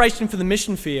preparation for the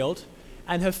mission field,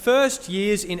 and her first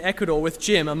years in Ecuador with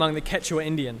Jim among the Quechua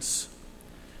Indians.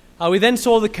 We then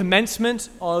saw the commencement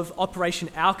of Operation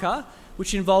Auca,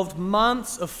 which involved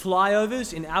months of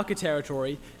flyovers in Auca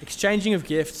territory, exchanging of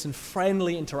gifts and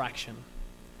friendly interaction.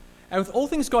 And with all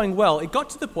things going well, it got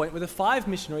to the point where the 5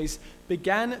 missionaries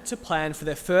began to plan for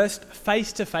their first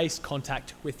face-to-face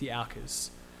contact with the Aucas.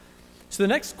 So the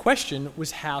next question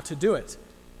was how to do it.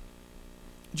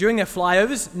 During their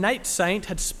flyovers, Nate Saint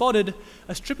had spotted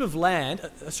a strip of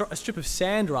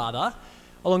sand,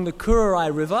 along the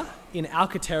Curaray River in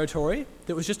Auca territory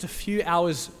that was just a few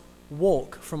hours'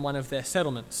 walk from one of their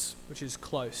settlements, which is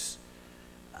close.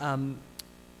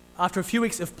 After a few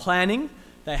weeks of planning,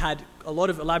 they had a lot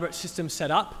of elaborate systems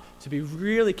set up to be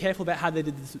really careful about how they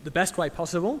did this the best way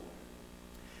possible.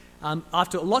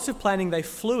 After lots of planning, they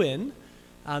flew in.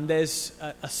 There's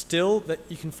a still that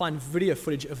you can find video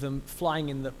footage of them flying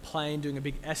in the plane, doing a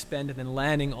big S-bend and then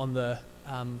landing on the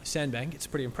sandbank. It's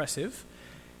pretty impressive.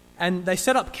 And they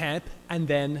set up camp and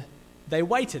then they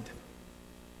waited.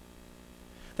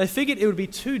 They figured it would be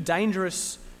too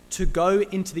dangerous to go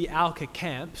into the Auca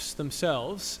camps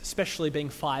themselves, especially being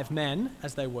 5 men,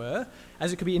 as they were,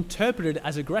 as it could be interpreted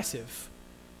as aggressive.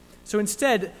 So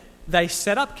instead, they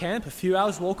set up camp a few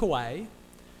hours' walk away.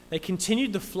 They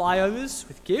continued the flyovers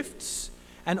with gifts,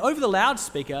 and over the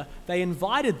loudspeaker, they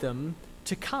invited them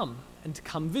to come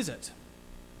visit.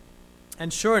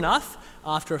 And sure enough,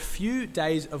 after a few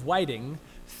days of waiting,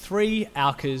 3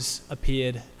 Aucas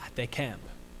appeared at their camp.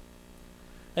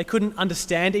 They couldn't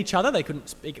understand each other, they couldn't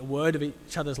speak a word of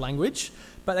each other's language,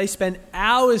 but they spent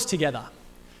hours together.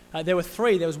 There were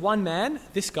 3. There was one man,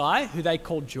 this guy, who they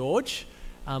called George,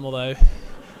 although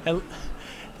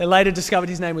they later discovered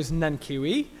his name was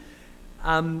Nankiwi.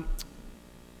 And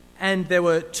there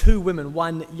were 2 women,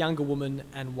 one younger woman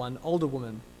and one older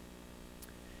woman.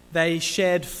 They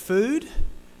shared food.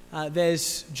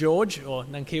 There's George, or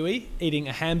Nankiwi, eating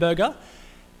a hamburger,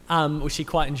 which he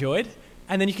quite enjoyed.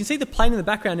 And then you can see the plane in the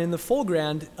background, and in the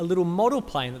foreground, a little model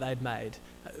plane that they'd made.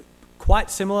 Quite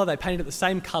similar, they painted it the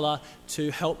same colour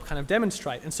to help kind of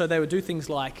demonstrate. And so they would do things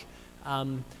like,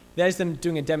 there's them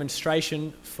doing a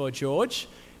demonstration for George,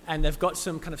 and they've got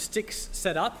some kind of sticks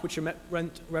set up which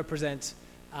represent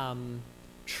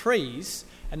trees,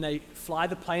 and they fly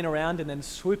the plane around and then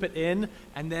swoop it in,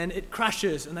 and then it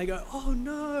crashes, and they go, oh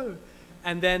no!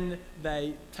 And then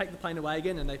they take the plane away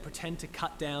again, and they pretend to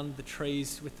cut down the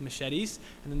trees with the machetes,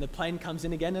 and then the plane comes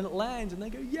in again, and it lands, and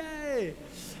they go, yay!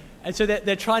 And so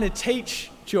they're trying to teach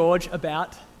George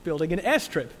about building an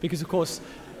airstrip, because of course,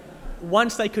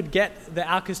 once they could get the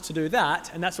Aucas to do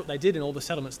that, and that's what they did in all the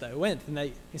settlements they went, and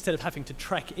they, instead of having to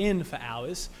trek in for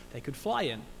hours, they could fly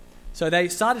in. So they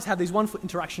started to have these wonderful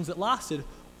interactions that lasted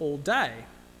all day.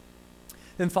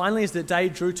 Then finally, as the day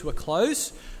drew to a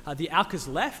close, the Aucas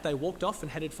left, they walked off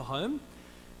and headed for home.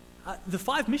 The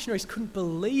 5 missionaries couldn't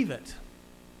believe it.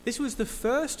 This was the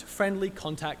first friendly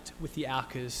contact with the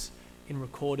Aucas in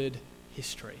recorded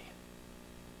history.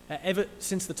 Ever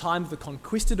since the time of the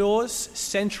conquistadors,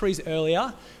 centuries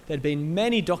earlier, there had been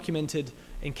many documented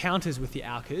encounters with the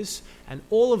Aucas, and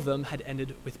all of them had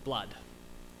ended with blood.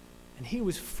 And here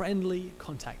was friendly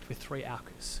contact with 3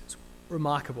 Aucas. It's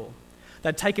remarkable.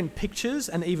 They'd taken pictures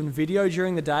and even video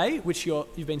during the day, which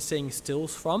you've been seeing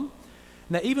stills from.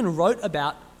 And they even wrote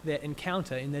about their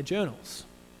encounter in their journals.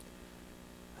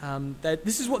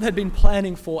 This is what they'd been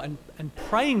planning for and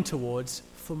praying towards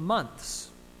for months.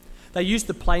 They used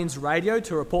the plane's radio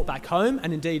to report back home,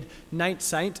 and indeed Nate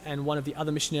Saint and one of the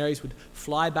other missionaries would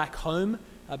fly back home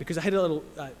because they had a little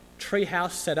tree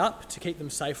house set up to keep them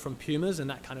safe from pumas and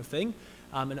that kind of thing,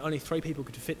 and only 3 people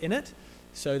could fit in it.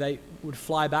 So they would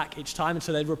fly back each time, and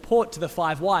so they'd report to the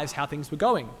 5 wives how things were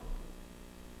going.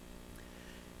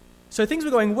 So things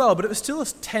were going well, but it was still a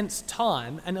tense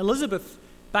time, and Elizabeth,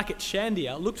 back at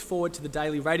Shandia, looked forward to the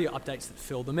daily radio updates that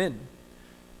filled them in.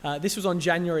 This was on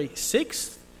January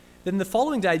 6th. Then the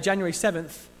following day, January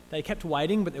 7th, they kept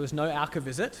waiting, but there was no Auca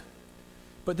visit.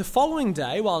 But the following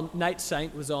day, while Nate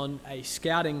Saint was on a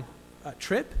scouting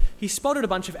trip, he spotted a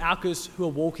bunch of Aucas who were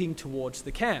walking towards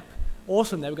the camp.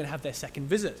 Awesome, they were going to have their second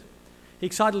visit. He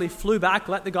excitedly flew back,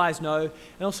 let the guys know,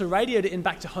 and also radioed it in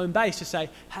back to home base to say,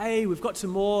 hey, we've got some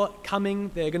more coming,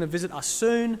 they're going to visit us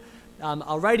soon.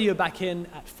 I'll radio back in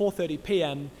at 4:30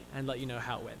 p.m. and let you know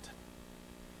how it went.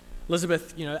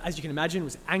 Elizabeth, as you can imagine,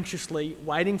 was anxiously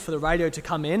waiting for the radio to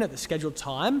come in at the scheduled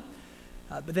time,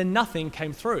 but then nothing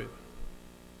came through.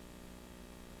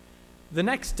 The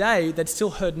next day, they'd still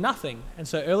heard nothing, and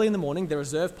so early in the morning, the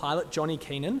reserve pilot, Johnny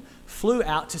Keenan, flew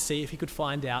out to see if he could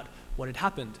find out what had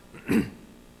happened.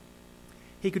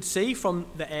 He could see from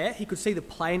the air, he could see the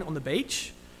plane on the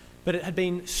beach, but it had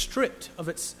been stripped of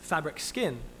its fabric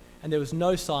skin, and there was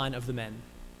no sign of the men.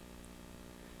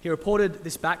 He reported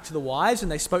this back to the wives,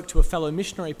 and they spoke to a fellow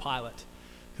missionary pilot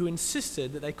who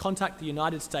insisted that they contact the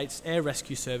United States Air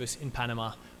Rescue Service in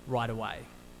Panama right away.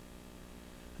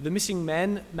 The missing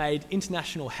men made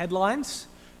international headlines.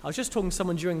 I was just talking to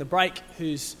someone during the break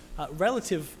whose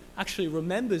relative actually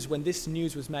remembers when this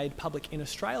news was made public in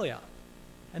Australia.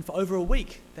 And for over a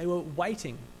week, they were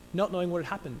waiting, not knowing what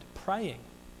had happened, praying.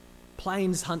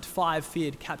 Planes hunt 5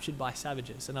 feared captured by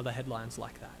savages, and other headlines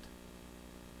like that.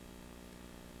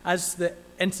 As the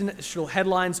international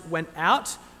headlines went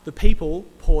out, the people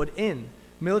poured in.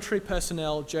 Military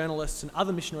personnel, journalists, and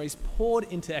other missionaries poured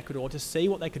into Ecuador to see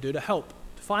what they could do to help,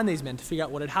 to find these men, to figure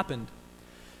out what had happened.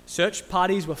 Search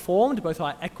parties were formed, both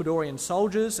by Ecuadorian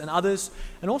soldiers and others,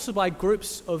 and also by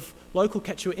groups of local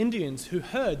Quechua Indians who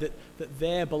heard that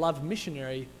their beloved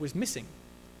missionary was missing.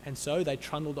 And so they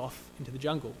trundled off into the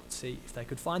jungle to see if they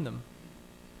could find them.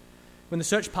 When the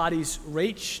search parties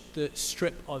reached the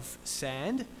strip of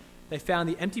sand, they found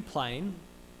the empty plane,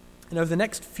 and over the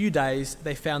next few days,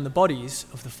 they found the bodies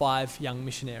of the 5 young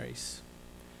missionaries,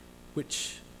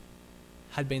 which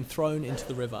had been thrown into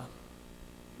the river.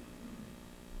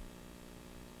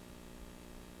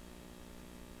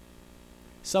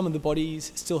 Some of the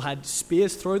bodies still had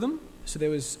spears through them, so there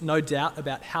was no doubt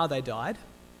about how they died.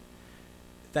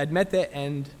 They'd met their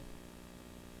end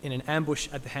in an ambush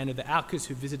at the hand of the Aucas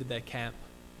who visited their camp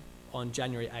on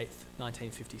January 8th,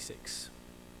 1956.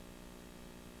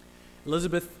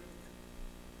 Elizabeth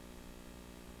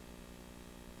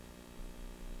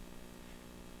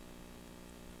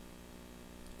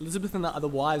and the other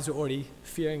wives were already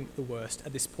fearing the worst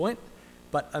at this point,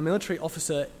 but a military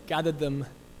officer gathered them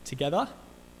together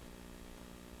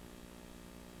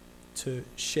to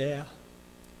share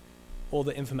all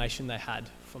the information they had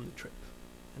from the trip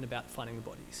and about finding the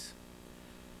bodies.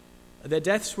 Their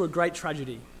deaths were a great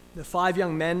tragedy. The 5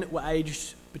 young men were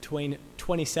aged between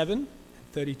 27 and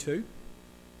 32.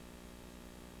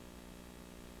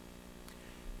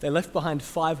 They left behind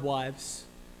 5 wives,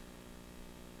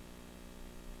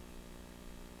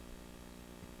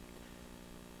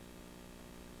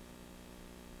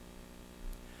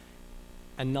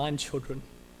 and 9 children,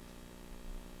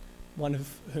 one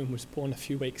of whom was born a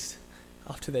few weeks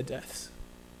after their deaths.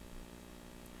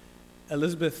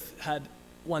 Elizabeth had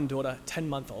one daughter,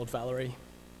 10-month-old Valerie.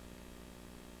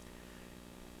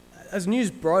 As news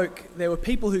broke, there were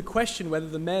people who questioned whether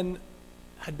the men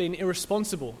had been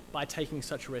irresponsible by taking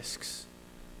such risks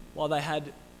while they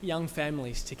had young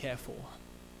families to care for.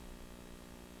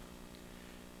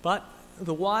 But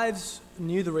the wives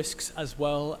knew the risks as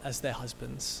well as their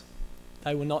husbands.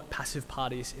 They were not passive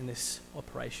parties in this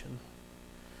operation.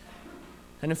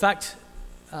 And in fact,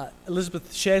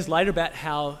 Elizabeth shares later about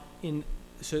how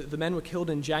so the men were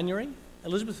killed in January.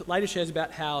 Elizabeth later shares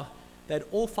about how they'd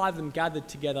all 5 of them gathered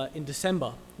together in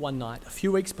December one night, a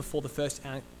few weeks before the first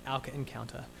Auca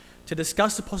encounter, to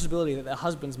discuss the possibility that their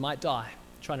husbands might die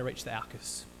trying to reach the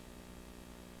Aucas.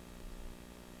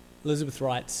 Elizabeth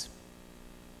writes,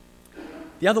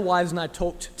 "The other wives and I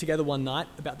talked together one night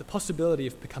about the possibility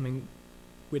of becoming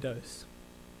widows.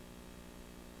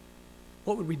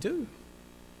 What would we do?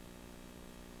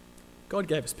 God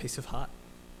gave us peace of heart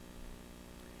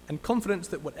and confidence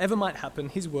that whatever might happen,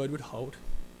 His word would hold.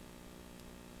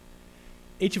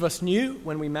 Each of us knew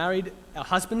when we married our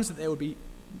husbands that there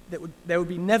would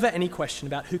be never any question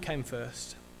about who came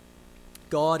first.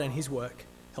 God and His work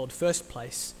held first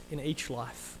place in each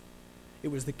life. It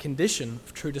was the condition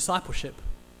of true discipleship.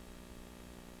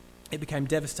 It became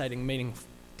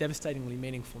devastatingly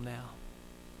meaningful now.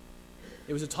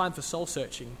 It was a time for soul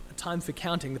searching, a time for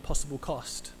counting the possible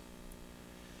cost.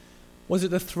 Was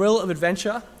it the thrill of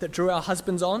adventure that drew our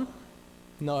husbands on?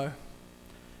 No.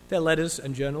 Their letters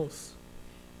and journals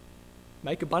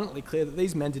make abundantly clear that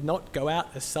these men did not go out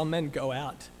as some men go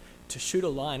out to shoot a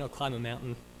lion or climb a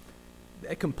mountain.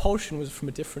 Their compulsion was from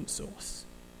a different source.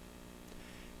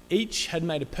 Each had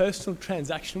made a personal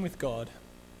transaction with God,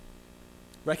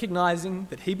 recognizing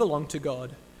that he belonged to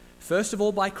God, first of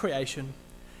all by creation,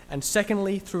 and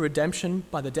secondly through redemption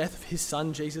by the death of his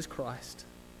Son, Jesus Christ.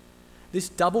 This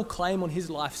double claim on his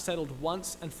life settled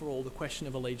once and for all the question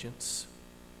of allegiance.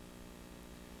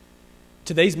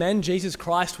 To these men, Jesus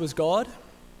Christ was God,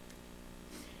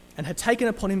 and had taken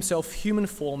upon himself human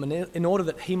form in order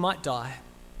that he might die,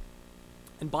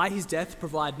 and by his death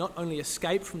provide not only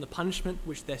escape from the punishment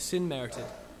which their sin merited,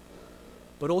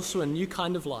 but also a new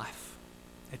kind of life,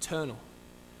 eternal,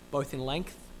 both in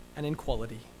length and in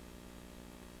quality.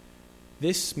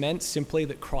 This meant simply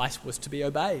that Christ was to be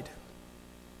obeyed,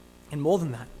 and more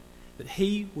than that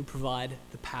he would provide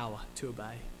the power to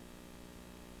obey.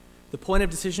 The point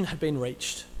of decision had been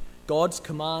reached. God's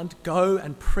command, go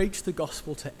and preach the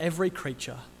gospel to every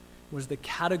creature, was the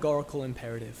categorical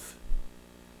imperative.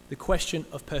 The question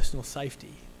of personal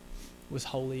safety was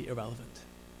wholly irrelevant.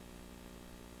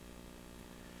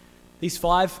 These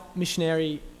 5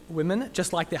 missionary women,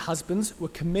 just like their husbands, were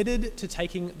committed to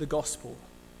taking the gospel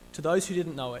to those who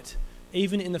didn't know it,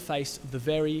 even in the face of the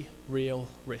very real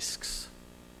risks.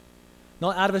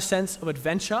 Not out of a sense of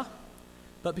adventure,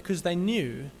 but because they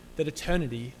knew that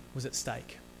eternity was at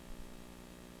stake.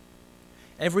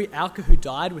 Every Auca who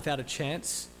died without a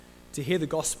chance to hear the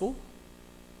gospel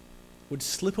would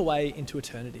slip away into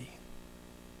eternity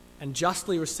and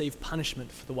justly receive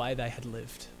punishment for the way they had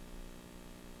lived.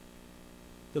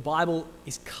 The Bible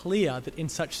is clear that in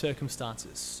such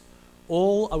circumstances,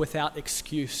 all are without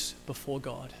excuse before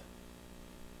God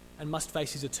and must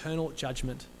face his eternal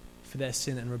judgment for their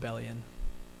sin and rebellion.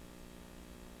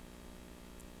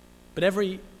 But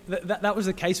that was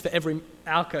the case for every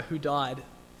Auca who died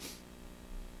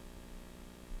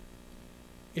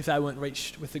if they weren't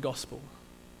reached with the gospel.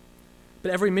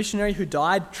 But every missionary who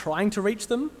died trying to reach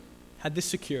them had this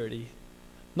security: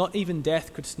 not even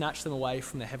death could snatch them away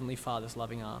from their Heavenly Father's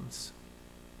loving arms.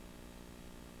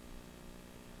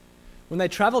 When they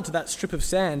travelled to that strip of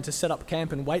sand to set up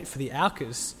camp and wait for the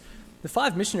Aucas, the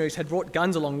 5 missionaries had brought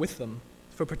guns along with them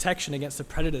for protection against the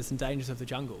predators and dangers of the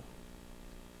jungle.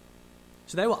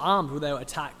 So they were armed when they were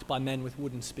attacked by men with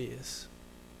wooden spears.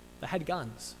 They had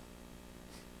guns.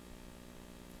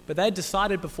 But they had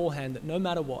decided beforehand that no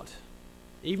matter what,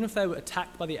 even if they were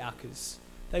attacked by the Aucas,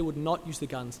 they would not use the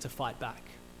guns to fight back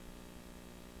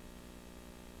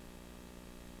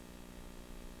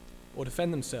or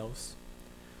defend themselves.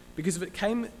 Because if it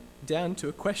came down to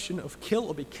a question of kill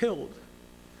or be killed,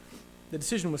 the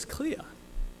decision was clear.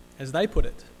 As they put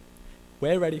it,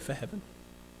 we're ready for heaven.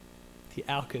 The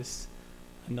Aucas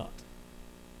are not.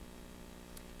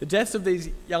 The deaths of these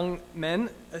young men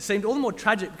seemed all the more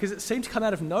tragic because it seemed to come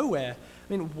out of nowhere.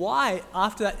 I mean, why,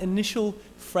 after that initial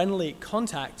friendly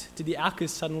contact, did the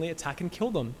Aucas suddenly attack and kill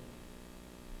them?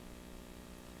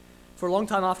 For a long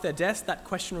time after their deaths, that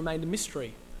question remained a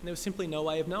mystery, and there was simply no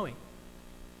way of knowing.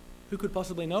 Who could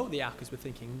possibly know what the Aucas were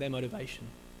thinking, their motivation?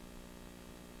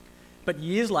 But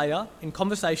years later, in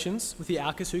conversations with the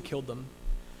Aucas who killed them,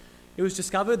 it was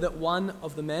discovered that one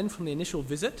of the men from the initial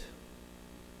visit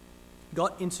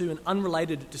got into an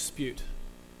unrelated dispute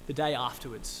the day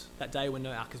afterwards, that day when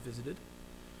no Aucas visited.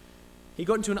 He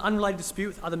got into an unrelated dispute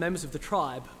with other members of the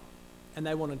tribe, and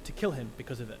they wanted to kill him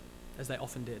because of it, as they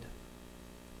often did.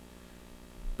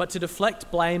 But to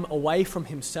deflect blame away from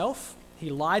himself, he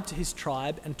lied to his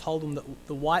tribe and told them that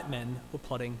the white men were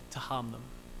plotting to harm them.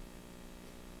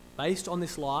 Based on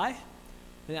this lie,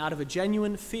 and out of a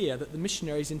genuine fear that the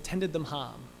missionaries intended them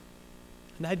harm,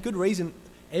 and they had good reason,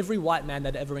 every white man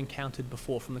they'd ever encountered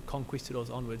before, from the conquistadors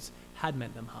onwards, had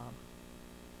meant them harm.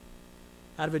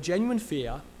 Out of a genuine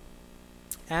fear,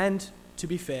 and to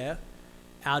be fair,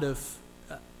 out of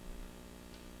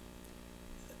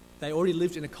they already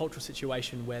lived in a cultural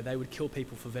situation where they would kill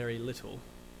people for very little.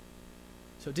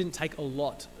 So it didn't take a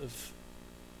lot of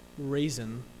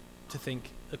reason to think,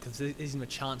 because there isn't a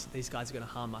chance that these guys are going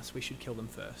to harm us, we should kill them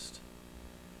first.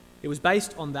 It was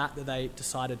based on that they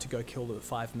decided to go kill the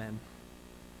 5 men.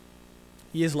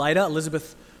 Years later,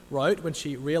 Elizabeth wrote, when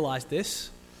she realised this,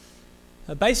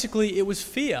 basically it was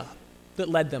fear that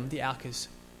led them, the Aucas,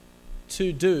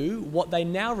 to do what they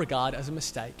now regard as a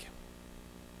mistake.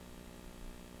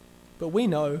 But we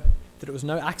know that it was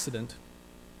no accident.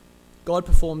 God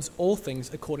performs all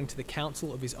things according to the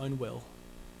counsel of his own will.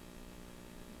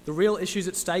 The real issues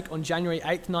at stake on January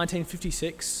 8th,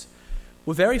 1956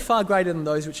 were very far greater than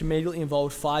those which immediately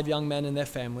involved 5 young men and their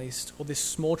families, or this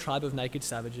small tribe of naked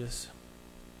savages.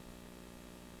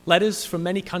 Letters from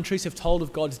many countries have told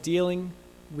of God's dealing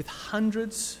with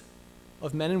hundreds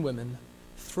of men and women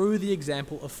through the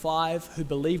example of 5 who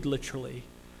believed literally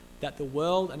that the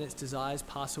world and its desires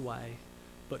pass away,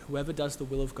 but whoever does the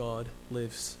will of God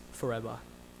lives forever.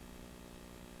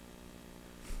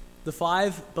 The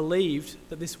 5 believed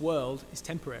that this world is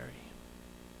temporary.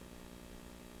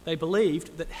 They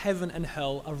believed that heaven and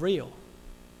hell are real,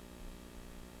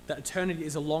 that eternity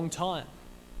is a long time.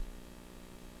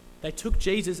 They took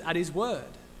Jesus at his word.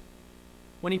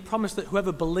 when he promised that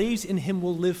whoever believes in him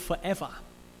will live forever,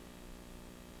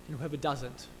 and whoever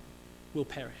doesn't will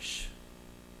perish.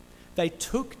 They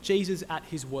took Jesus at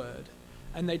his word,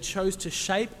 and they chose to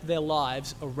shape their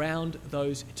lives around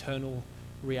those eternal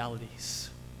realities.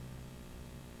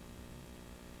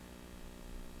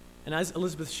 And as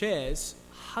Elizabeth shares,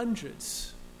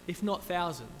 hundreds, if not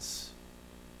thousands,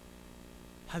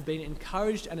 have been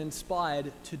encouraged and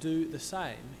inspired to do the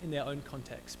same in their own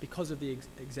context because of the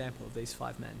example of these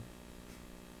 5 men.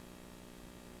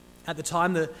 At the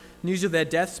time, the news of their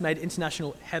deaths made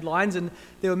international headlines, and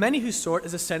there were many who saw it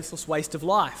as a senseless waste of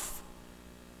life.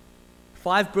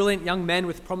 5 brilliant young men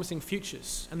with promising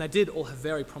futures, and they did all have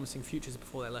very promising futures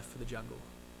before they left for the jungle.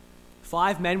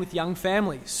 5 men with young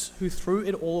families who threw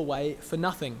it all away for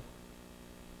nothing.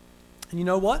 And you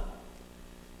know what?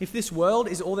 If this world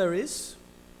is all there is,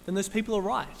 then those people are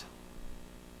right.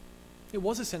 It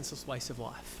was a senseless waste of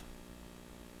life.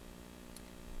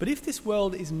 But if this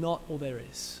world is not all there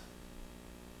is,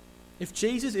 if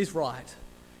Jesus is right,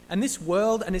 and this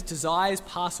world and its desires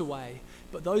pass away,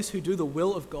 but those who do the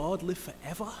will of God live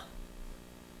forever,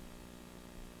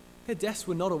 their deaths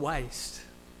were not a waste.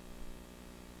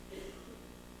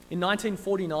 In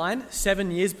 1949,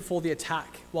 7 years before the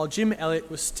attack, while Jim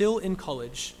Elliot was still in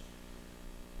college,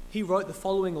 he wrote the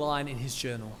following line in his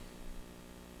journal: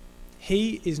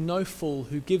 "He is no fool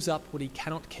who gives up what he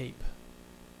cannot keep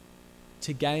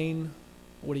to gain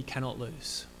what he cannot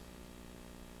lose."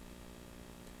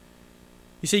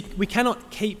 You see, we cannot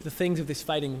keep the things of this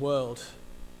fading world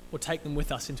or take them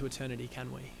with us into eternity,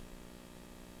 can we?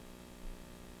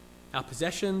 Our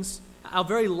possessions, our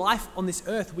very life on this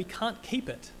earth, we can't keep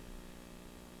it.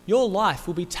 Your life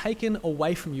will be taken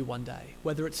away from you one day,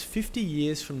 whether it's 50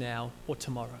 years from now or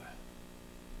tomorrow.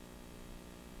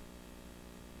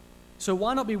 So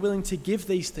why not be willing to give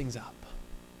these things up?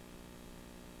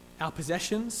 Our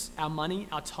possessions, our money,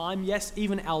 our time, yes,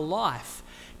 even our life,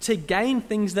 to gain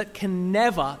things that can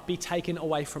never be taken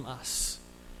away from us.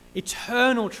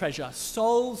 Eternal treasure,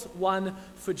 souls won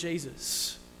for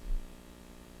Jesus.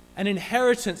 An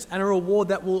inheritance and a reward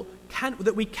that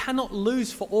we cannot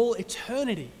lose for all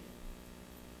eternity.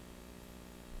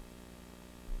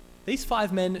 These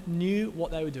 5 men knew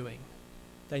what they were doing.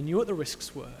 They knew what the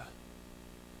risks were.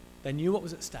 They knew what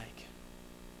was at stake.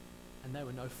 And they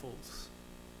were no fools.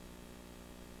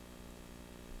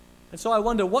 And so I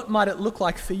wonder, what might it look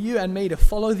like for you and me to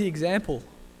follow the example,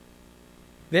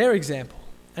 their example,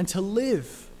 and to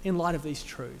live in light of these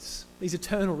truths, these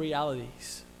eternal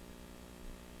realities?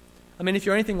 I mean, if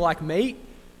you're anything like me,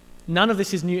 none of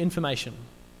this is new information.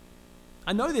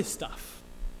 I know this stuff.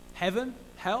 Heaven,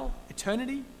 hell,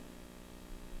 eternity,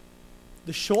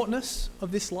 the shortness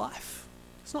of this life.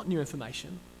 It's not new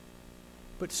information.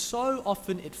 But so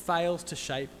often it fails to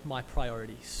shape my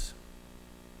priorities.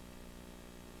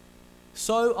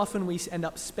 So often we end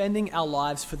up spending our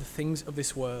lives for the things of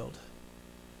this world,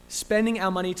 spending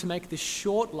our money to make this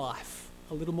short life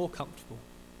a little more comfortable,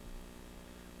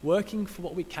 working for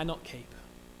what we cannot keep,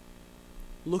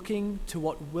 looking to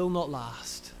what will not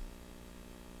last.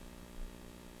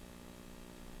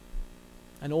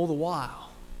 And all the while,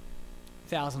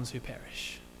 thousands who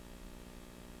perish.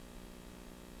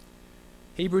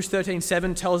 Hebrews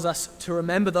 13:7 tells us to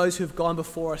remember those who have gone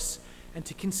before us and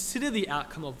to consider the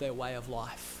outcome of their way of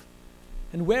life,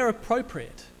 and where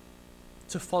appropriate,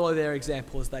 to follow their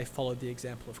example as they followed the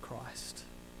example of Christ.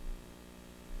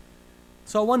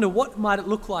 So I wonder, what might it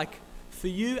look like for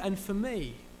you and for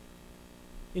me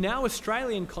in our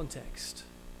Australian context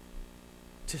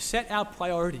to set our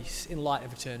priorities in light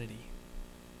of eternity?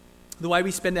 The way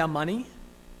we spend our money,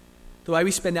 the way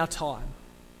we spend our time,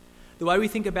 the way we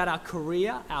think about our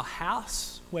career, our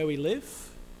house, where we live,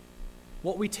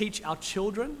 what we teach our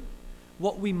children,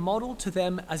 what we model to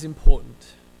them as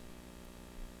important.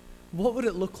 What would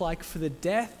it look like for the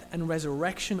death and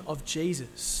resurrection of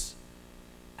Jesus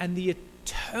and the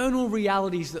eternal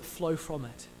realities that flow from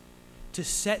it to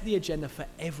set the agenda for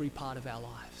every part of our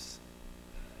lives?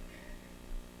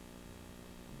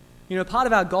 You know, part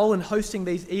of our goal in hosting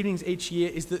these evenings each year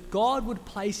is that God would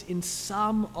place in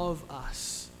some of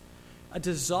us a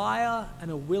desire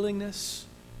and a willingness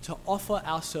to offer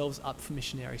ourselves up for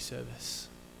missionary service.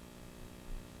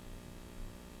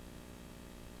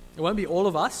 It won't be all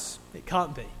of us, it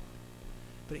can't be,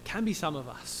 but it can be some of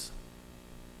us.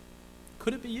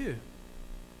 Could it be you?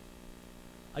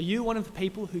 Are you one of the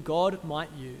people who God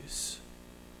might use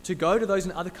to go to those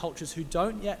in other cultures who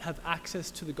don't yet have access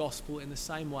to the gospel in the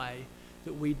same way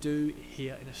that we do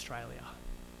here in Australia?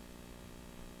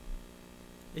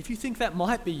 If you think that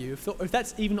might be you, if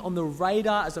that's even on the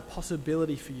radar as a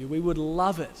possibility for you, we would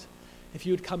love it if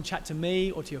you would come chat to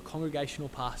me or to your congregational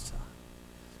pastor.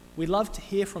 We'd love to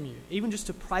hear from you, even just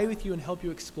to pray with you and help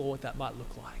you explore what that might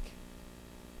look like.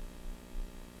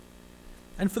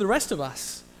 And for the rest of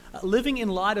us, living in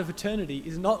light of eternity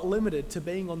is not limited to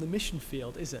being on the mission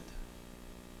field, is it?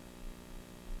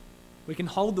 We can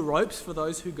hold the ropes for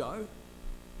those who go.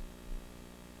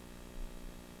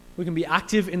 We can be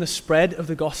active in the spread of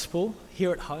the gospel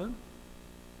here at home.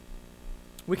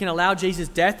 We can allow Jesus'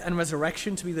 death and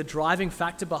resurrection to be the driving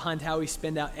factor behind how we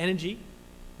spend our energy,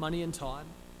 money, and time.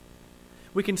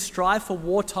 We can strive for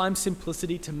wartime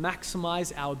simplicity to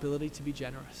maximize our ability to be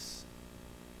generous.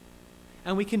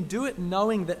 And we can do it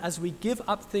knowing that as we give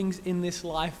up things in this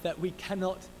life that we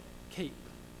cannot keep,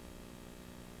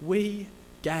 we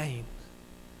gain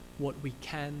what we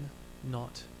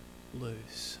cannot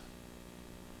lose.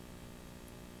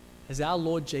 As our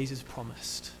Lord Jesus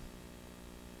promised,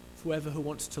 whoever who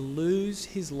wants to lose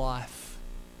his life,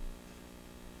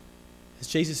 as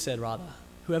Jesus said rather,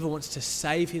 whoever wants to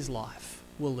save his life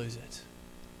will lose it.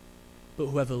 But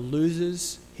whoever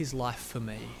loses his life for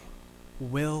me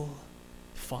will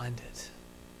find it.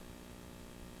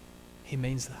 He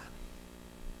means that.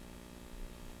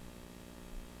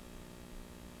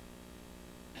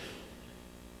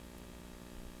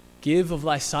 Give of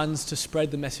thy sons to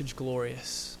spread the message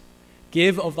glorious.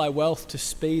 Give of thy wealth to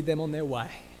speed them on their way.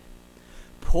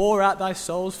 Pour out thy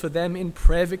souls for them in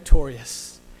prayer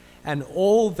victorious. And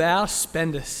all thou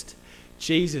spendest,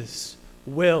 Jesus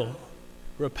will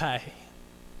repay.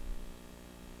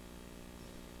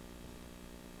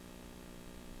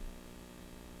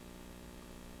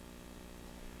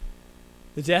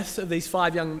 The deaths of these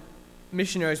 5 young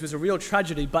missionaries was a real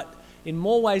tragedy, but in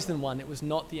more ways than one, it was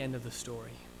not the end of the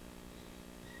story.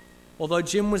 Although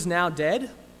Jim was now dead,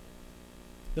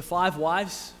 the 5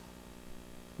 wives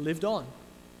lived on.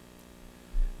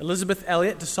 Elizabeth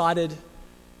Elliot decided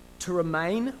to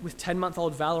remain with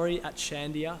 10-month-old Valerie at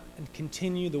Shandia and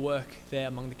continue the work there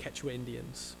among the Quechua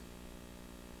Indians.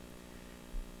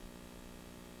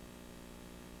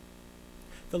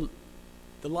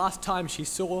 The last time she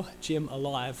saw Jim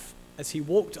alive, as he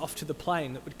walked off to the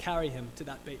plane that would carry him to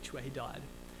that beach where he died,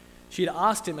 she had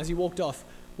asked him as he walked off,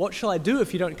 "What shall I do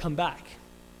if you don't come back?"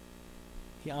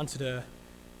 He answered her,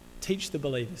 "Teach the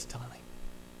believers, darling.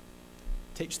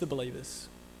 Teach the believers."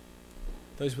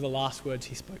 Those were the last words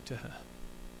he spoke to her.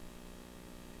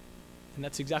 And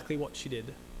that's exactly what she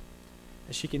did,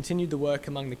 as she continued the work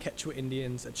among the Quechua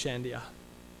Indians at Shandia.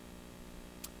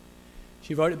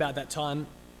 She wrote about that time,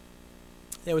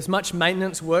 "There was much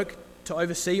maintenance work to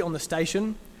oversee on the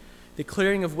station, the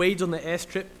clearing of weeds on the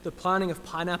airstrip, the planting of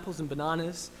pineapples and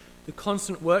bananas, the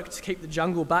constant work to keep the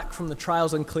jungle back from the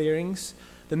trails and clearings,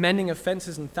 the mending of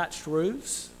fences and thatched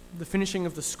roofs, the finishing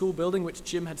of the school building which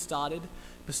Jim had started,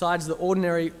 besides the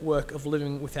ordinary work of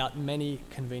living without many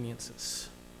conveniences."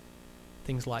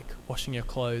 Things like washing your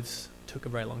clothes took a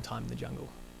very long time in the jungle.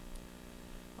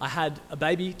 "I had a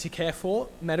baby to care for,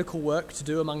 medical work to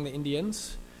do among the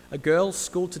Indians, a girls'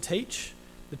 school to teach,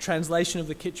 the translation of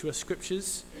the Quechua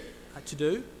scriptures to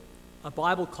do, a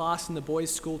Bible class in the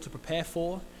boys' school to prepare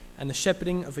for, and the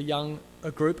shepherding of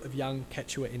a group of young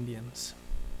Quechua Indians."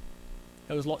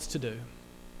 There was lots to do.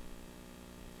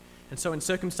 And so in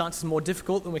circumstances more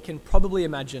difficult than we can probably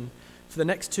imagine, for the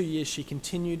next 2 years she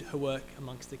continued her work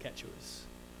amongst the Quechuas.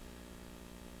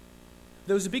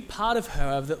 There was a big part of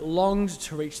her that longed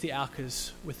to reach the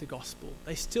Aucas with the gospel.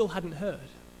 They still hadn't heard.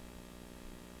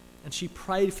 And she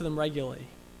prayed for them regularly.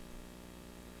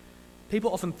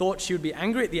 People often thought she would be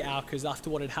angry at the Aucas after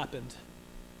what had happened,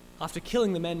 after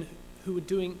killing the men who were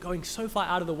going so far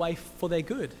out of the way for their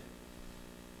good.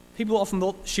 People often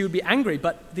thought she would be angry,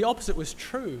 but the opposite was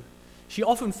true. She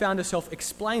often found herself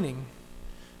explaining,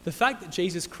 "The fact that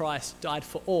Jesus Christ died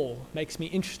for all makes me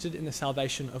interested in the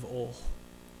salvation of all.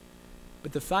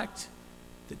 But the fact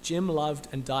that Jim loved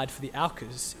and died for the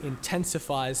Aucas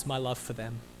intensifies my love for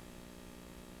them."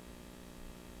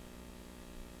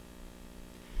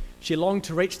 She longed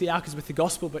to reach the Aucas with the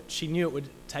gospel, but she knew it would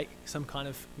take some kind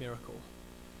of miracle.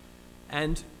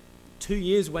 And 2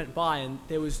 years went by, and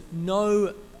there was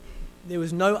no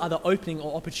other opening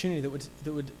or opportunity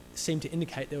that would seem to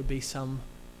indicate there would be some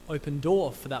open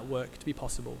door for that work to be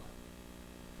possible.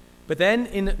 But then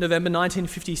in November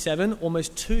 1957,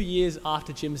 almost 2 years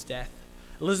after Jim's death,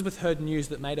 Elizabeth heard news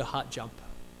that made her heart jump.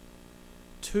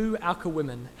 2 Auca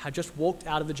women had just walked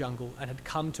out of the jungle and had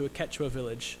come to a Quechua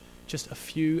village just a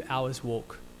few hours'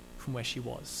 walk from where she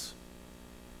was.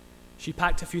 She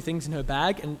packed a few things in her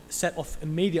bag and set off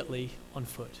immediately on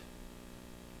foot.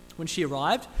 When she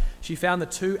arrived, she found the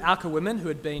 2 Auca women who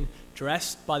had been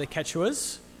dressed by the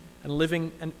Quechuas,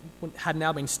 and had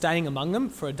now been staying among them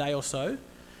for a day or so,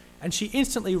 and she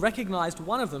instantly recognized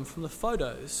one of them from the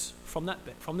photos from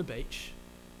the beach.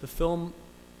 The film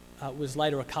was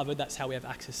later recovered. That's how we have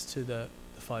access to the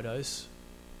photos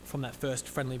from that first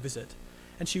friendly visit.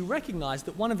 And she recognized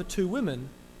that one of the two women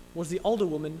was the older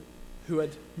woman who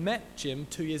had met Jim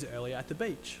 2 years earlier at the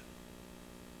beach,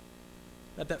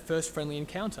 at that first friendly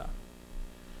encounter.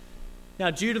 Now,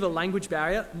 due to the language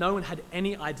barrier, no one had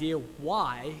any idea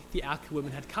why the Auca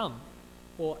women had come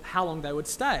or how long they would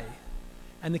stay.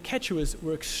 And the Quechuas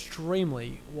were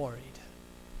extremely worried.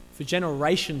 For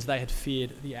generations, they had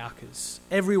feared the Aucas.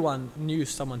 Everyone knew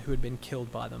someone who had been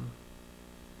killed by them.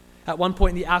 At one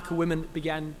point, the Auca women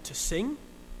began to sing,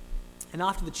 and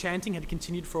after the chanting had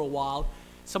continued for a while,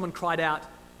 someone cried out,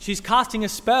 "She's casting a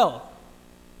spell."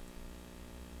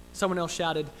 Someone else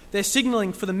shouted, "They're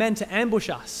signaling for the men to ambush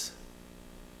us."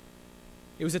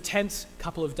 It was a tense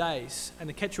couple of days, and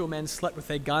the Quechua men slept with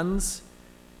their guns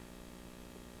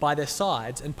by their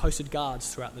sides and posted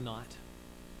guards throughout the night.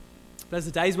 But as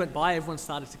the days went by, everyone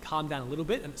started to calm down a little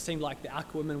bit, and it seemed like the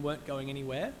Auca women weren't going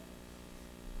anywhere.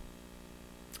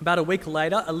 About a week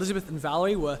later, Elizabeth and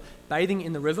Valerie were bathing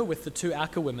in the river with the two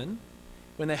Auca women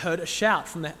when they heard a shout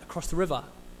from across the river.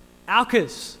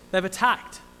 "Aucas! They've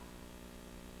attacked!"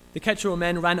 The Quechua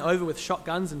men ran over with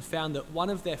shotguns and found that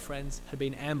one of their friends had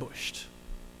been ambushed.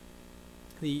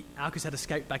 The Aucas had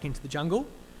escaped back into the jungle,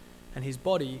 and his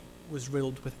body was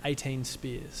riddled with 18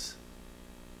 spears.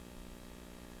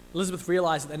 Elizabeth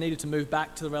realised that they needed to move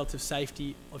back to the relative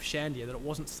safety of Shandia, that it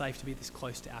wasn't safe to be this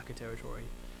close to Auca territory.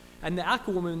 And the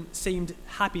Auca woman seemed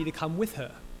happy to come with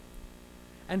her.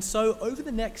 And so over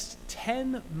the next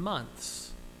 10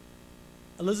 months,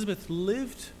 Elizabeth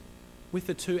lived with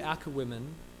the two Auca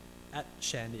women at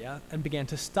Shandia and began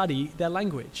to study their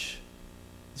language.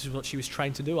 This is what she was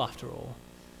trained to do after all.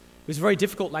 It was a very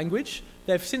difficult language.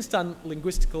 They've since done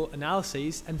linguistical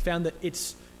analyses and found that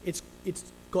it's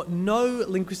got no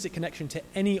linguistic connection to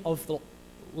any of the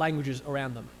languages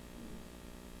around them.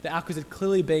 The Aucas had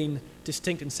clearly been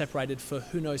distinct and separated for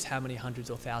who knows how many hundreds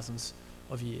or thousands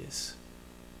of years.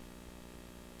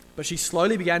 But she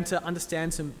slowly began to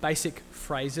understand some basic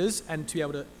phrases and to be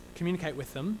able to communicate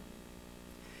with them.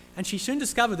 And she soon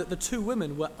discovered that the two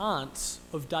women were aunts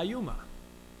of Dayuma.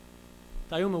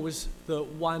 Dayuma was the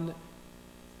one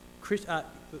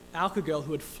Auca girl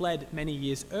who had fled many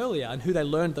years earlier and who they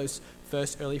learned those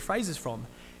first early phrases from.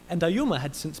 And Dayuma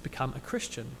had since become a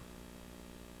Christian.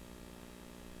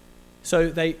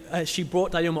 So she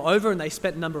brought Dayuma over and they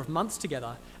spent a number of months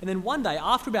together. And then one day,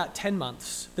 after about 10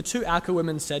 months, the two Auca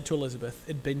women said to Elizabeth,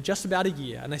 it had been just about a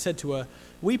year, and they said to her,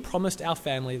 "We promised our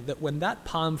family that when that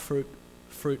palm fruit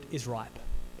is ripe,"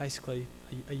 basically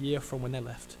a year from when they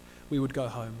left, "we would go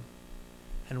home.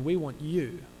 And we want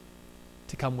you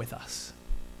to come with us."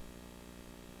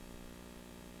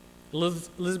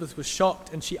 Elizabeth was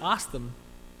shocked, and she asked them,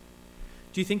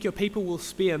 "Do you think your people will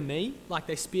spear me like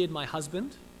they speared my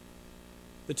husband?"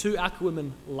 The two Auca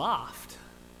women laughed,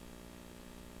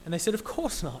 and they said, "Of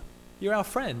course not. You're our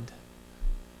friend."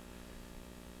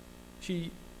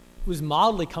 She was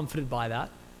mildly comforted by that,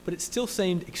 but it still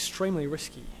seemed extremely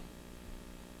risky.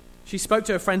 She spoke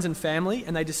to her friends and family,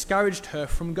 and they discouraged her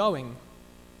from going.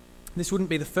 This wouldn't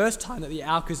be the first time that the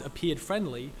Aucas appeared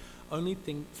friendly, only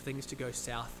for things to go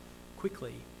south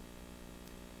quickly.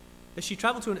 As she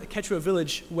travelled to a Quechua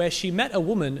village where she met a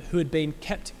woman who had been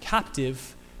kept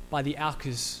captive by the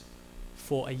Aucas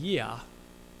for a year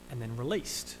and then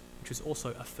released, which was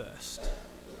also a first.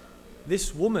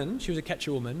 This woman, she was a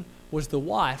Quechua woman, was the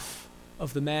wife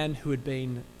of the man who had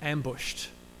been ambushed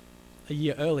a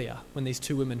year earlier when these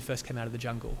two women first came out of the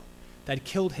jungle. They'd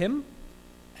killed him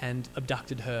and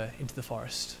abducted her into the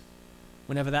forest.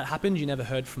 Whenever that happened, you never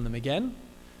heard from them again,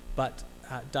 but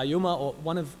Dayuma, or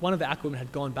one of the Auca women,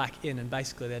 had gone back in, and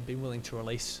basically they'd been willing to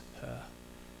release her.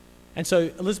 And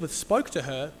so Elizabeth spoke to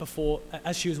her before,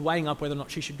 as she was weighing up whether or not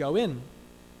she should go in.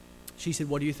 She said,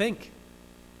 "What do you think?"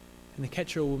 And the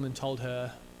Quechua woman told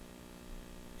her,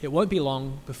 "It won't be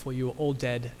long before you are all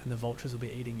dead and the vultures will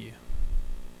be eating you."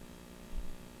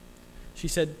 She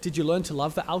said, "Did you learn to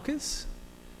love the Aucas?"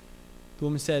 The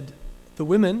woman said, "The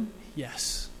women,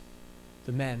 yes.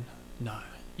 The men, no.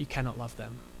 You cannot love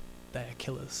them. They are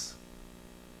killers."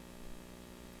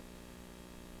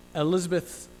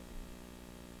 Elizabeth's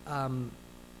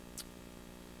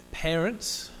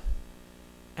parents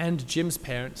and Jim's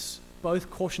parents both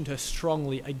cautioned her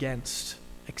strongly against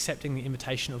accepting the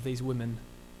invitation of these women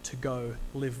to go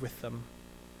live with them.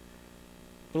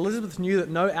 But Elizabeth knew that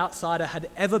no outsider had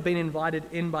ever been invited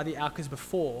in by the Aucas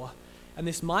before, and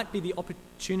this might be the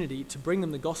opportunity to bring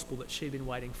them the gospel that she'd been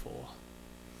waiting for.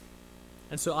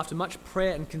 And so after much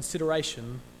prayer and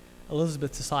consideration,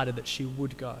 Elizabeth decided that she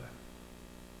would go.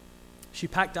 She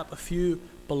packed up a few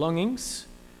belongings,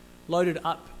 loaded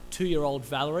up 2-year-old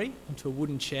Valerie onto a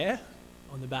wooden chair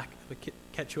on the back of a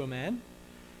Quechua man,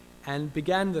 and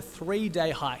began the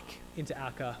 3-day hike into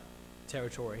Auca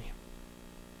territory.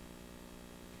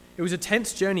 It was a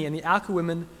tense journey, and the Auca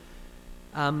women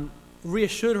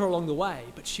reassured her along the way,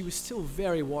 but she was still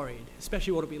very worried,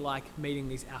 especially what it would be like meeting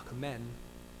these Auca men.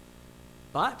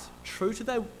 But true to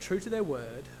their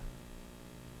word,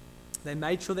 they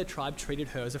made sure their tribe treated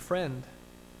her as a friend.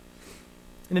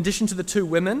 In addition to the two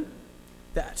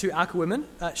Auca women,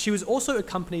 she was also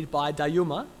accompanied by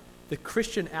Dayuma, the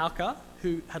Christian Auca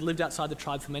who had lived outside the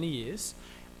tribe for many years,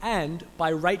 and by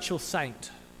Rachel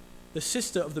Saint, the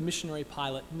sister of the missionary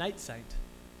pilot Nate Saint,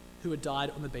 who had died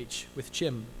on the beach with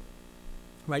Jim.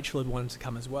 Rachel had wanted to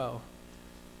come as well.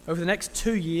 Over the next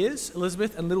 2 years,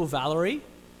 Elizabeth and little Valerie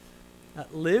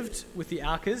lived with the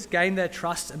Aucas, gained their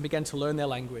trust, and began to learn their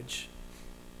language.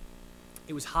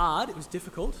 It was hard, it was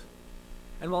difficult,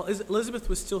 and while Elizabeth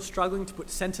was still struggling to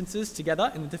put sentences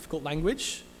together in the difficult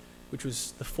language, which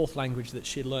was the 4th language that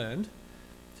she had learned,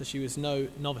 so she was no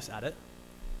novice at it,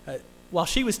 while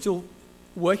she was still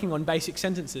working on basic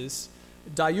sentences,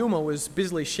 Dayuma was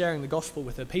busily sharing the gospel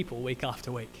with her people week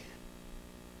after week.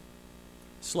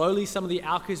 Slowly, some of the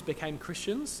Aucas became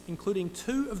Christians, including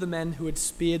 2 of the men who had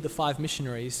speared the 5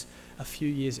 missionaries a few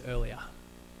years earlier.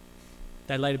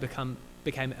 They later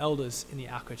became elders in the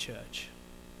Auca church.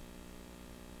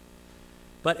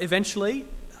 But eventually,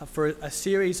 for a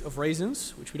series of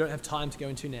reasons, which we don't have time to go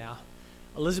into now,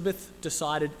 Elizabeth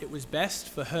decided it was best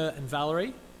for her and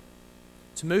Valerie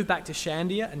to move back to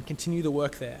Shandia and continue the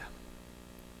work there.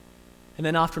 And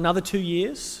then after another 2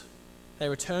 years, they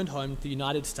returned home to the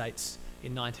United States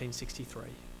in 1963.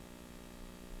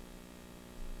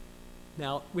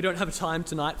 Now, we don't have time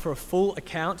tonight for a full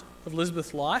account of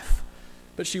Elizabeth's life,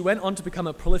 but she went on to become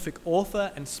a prolific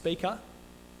author and speaker,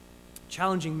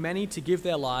 challenging many to give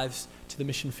their lives to the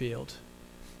mission field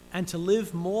and to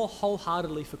live more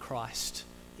wholeheartedly for Christ,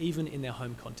 even in their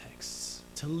home contexts,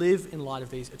 to live in light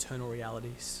of these eternal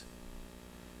realities.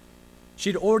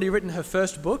 She'd already written her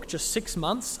first book just 6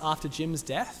 months after Jim's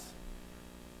death,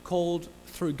 called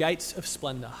Through Gates of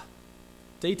Splendor,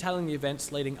 detailing the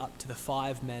events leading up to the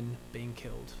 5 men being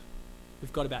killed.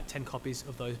 We've got about 10 copies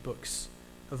of those books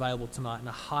available tonight, and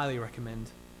I highly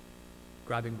recommend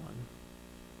grabbing one.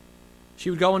 She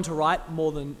would go on to write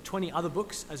more than 20 other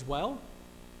books as well.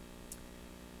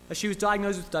 She was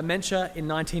diagnosed with dementia in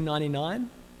 1999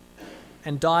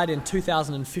 and died in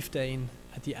 2015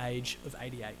 at the age of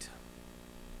 88.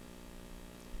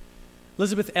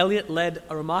 Elizabeth Elliot led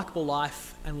a remarkable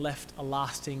life and left a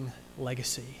lasting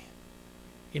legacy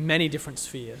in many different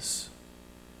spheres.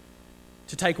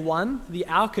 To take one, the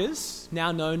Aucas,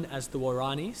 now known as the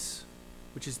Waoranis,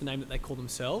 which is the name that they call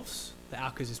themselves. The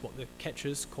Aucas is what the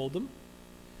Quechuas called them.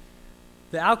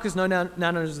 The Aucas, now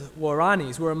known as the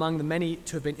Waoranis, were among the many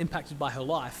to have been impacted by her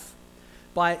life.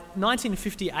 By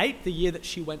 1958, the year that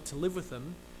she went to live with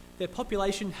them, their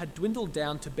population had dwindled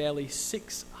down to barely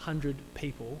 600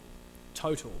 people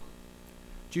total,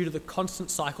 due to the constant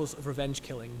cycles of revenge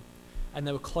killing, and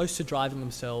they were close to driving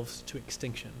themselves to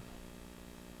extinction.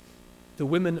 The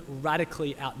women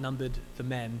radically outnumbered the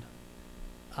men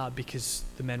because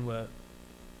the men were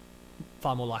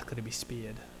far more likely to be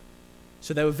speared.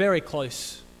 So they were very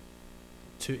close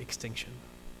to extinction.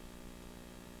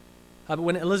 But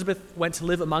when Elizabeth went to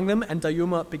live among them and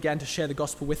Dayuma began to share the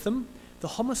gospel with them, the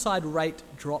homicide rate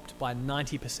dropped by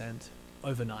 90%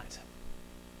 overnight.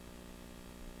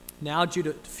 Now, due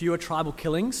to fewer tribal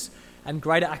killings and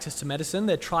greater access to medicine,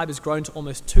 their tribe has grown to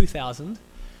almost 2,000,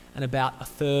 and about a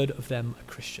third of them are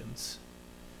Christians.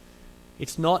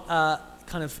 It's not a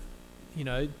kind of,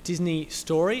 Disney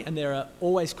story, and there are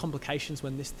always complications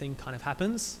when this thing kind of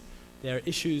happens. There are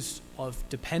issues of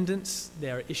dependence,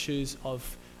 there are issues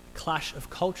of clash of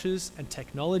cultures and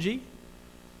technology.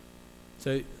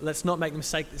 So let's not make the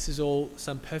mistake this is all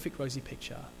some perfect rosy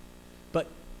picture. But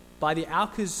by the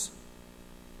Aucas,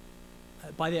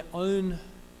 by their own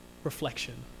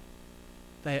reflection,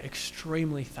 they are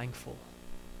extremely thankful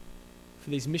for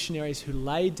these missionaries who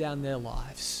laid down their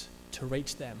lives to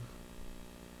reach them,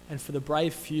 and for the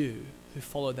brave few who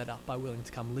followed that up by willing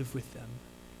to come live with them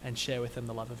and share with them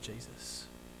the love of Jesus.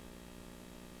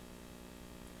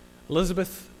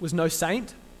 Elizabeth was no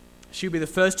saint. She would be the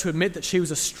first to admit that she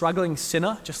was a struggling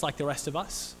sinner, just like the rest of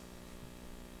us.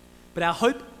 But our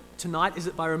hope tonight is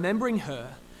that by remembering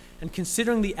her and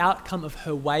considering the outcome of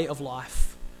her way of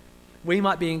life, we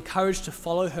might be encouraged to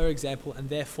follow her example and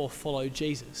therefore follow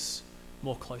Jesus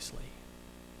more closely.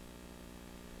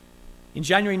 In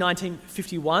January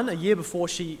 1951, a year before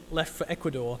she left for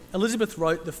Ecuador, Elizabeth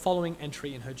wrote the following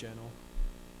entry in her journal.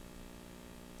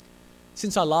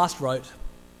 Since I last wrote,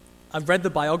 I've read the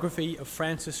biography of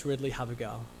Frances Ridley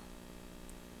Havergal.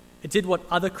 It did what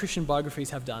other Christian biographies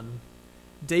have done,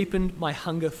 deepened my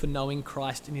hunger for knowing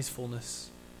Christ in his fullness,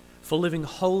 for living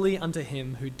wholly unto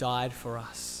him who died for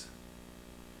us.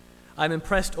 I am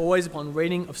impressed always upon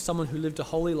reading of someone who lived a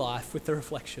holy life with the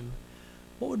reflection,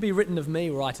 what would be written of me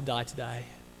were I to die today?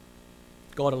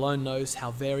 God alone knows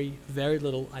how very, very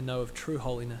little I know of true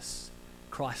holiness,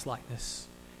 Christ-likeness,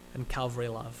 and Calvary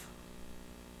love.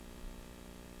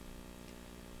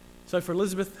 So for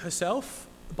Elizabeth herself,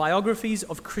 biographies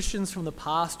of Christians from the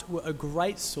past were a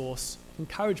great source of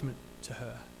encouragement to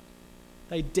her.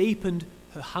 They deepened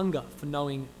her hunger for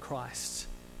knowing Christ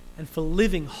and for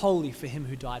living wholly for him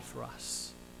who died for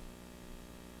us.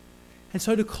 And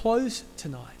so to close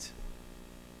tonight,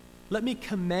 let me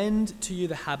commend to you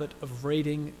the habit of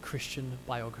reading Christian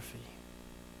biography.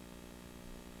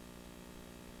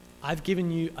 I've given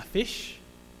you a fish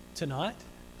tonight,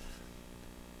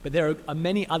 but there are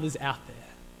many others out there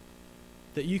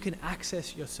that you can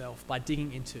access yourself by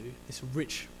digging into this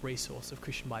rich resource of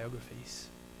Christian biographies.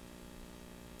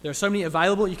 There are so many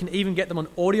available. You can even get them on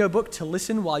audiobook to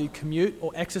listen while you commute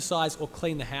or exercise or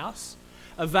clean the house.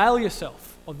 Avail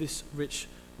yourself of this rich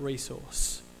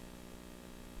resource.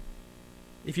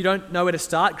 If you don't know where to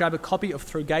start, grab a copy of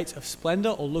Through Gates of Splendor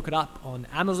or look it up on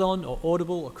Amazon or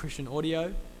Audible or Christian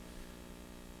Audio.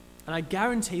 And I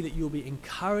guarantee that you'll be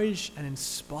encouraged and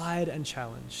inspired and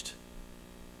challenged.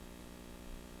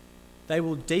 They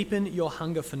will deepen your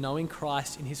hunger for knowing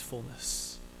Christ in his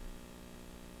fullness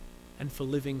and for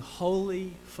living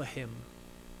wholly for him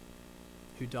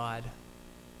who died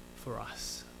for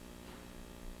us.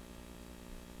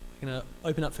 We're going to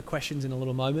open up for questions in a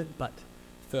little moment, but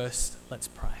first, let's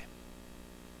pray.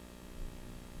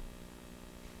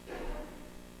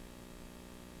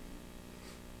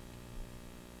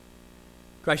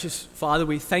 Gracious Father,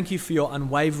 we thank you for your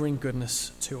unwavering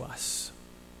goodness to us.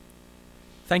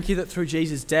 Thank you that through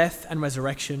Jesus' death and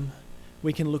resurrection,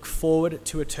 we can look forward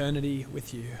to eternity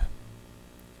with you.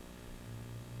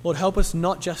 Lord, help us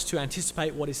not just to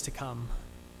anticipate what is to come,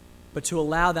 but to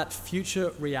allow that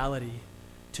future reality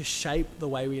to shape the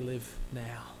way we live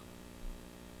now.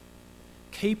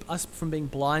 Keep us from being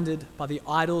blinded by the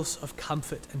idols of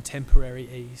comfort and temporary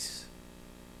ease.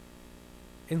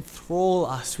 Enthrall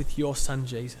us with your Son,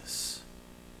 Jesus.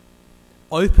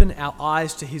 Open our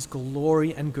eyes to his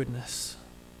glory and goodness.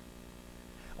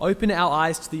 Open our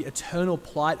eyes to the eternal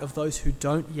plight of those who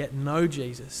don't yet know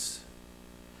Jesus.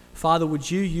 Father, would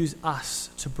you use us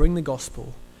to bring the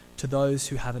gospel to those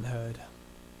who haven't heard?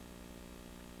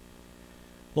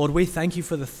 Lord, we thank you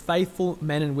for the faithful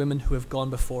men and women who have gone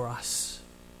before us,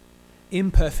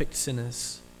 imperfect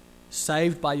sinners,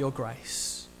 saved by your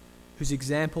grace, whose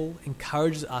example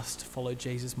encourages us to follow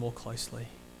Jesus more closely.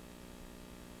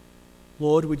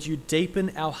 Lord, would you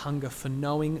deepen our hunger for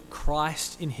knowing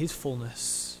Christ in his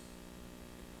fullness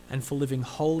and for living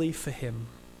wholly for him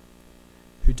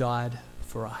who died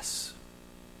for us.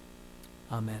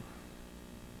 Amen.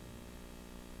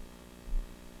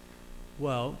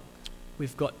 Well,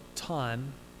 we've got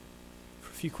time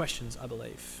for a few questions, I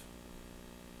believe.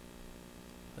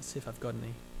 Let's see if I've got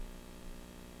any.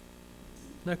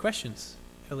 No questions.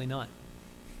 Early night.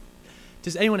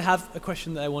 Does anyone have a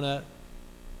question that they want to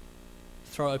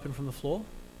throw open from the floor?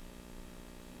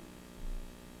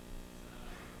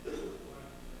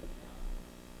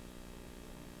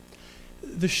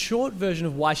 The short version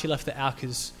of why she left the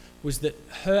Aucas was that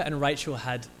her and Rachel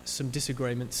had some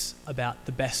disagreements about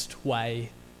the best way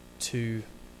to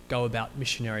go about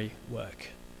missionary work.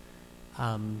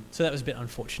 So that was a bit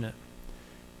unfortunate.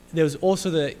 There was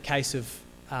also the case of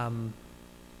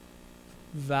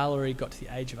Valerie got to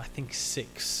the age of, I think,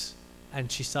 6,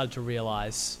 and she started to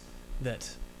realise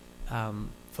that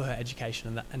for her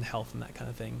education and health and that kind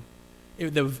of thing,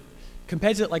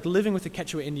 compared to like living with the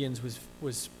Quechua Indians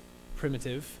was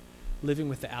primitive, living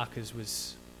with the Aucas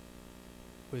was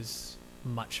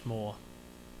much more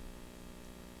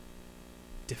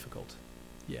difficult.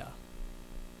 Yeah,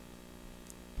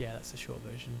 that's the short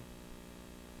version.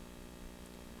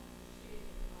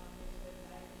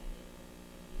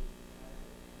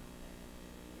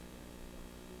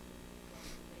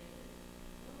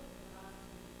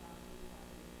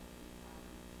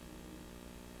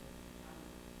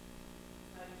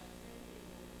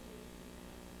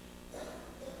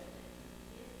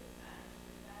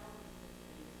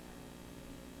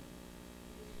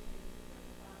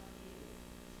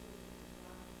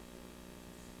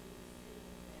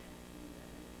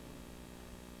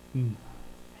 Mm.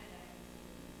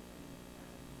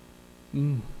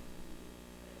 Mm.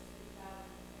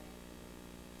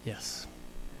 Yes.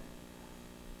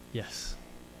 Yes.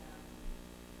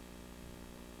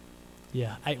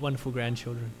 Yeah, 8 wonderful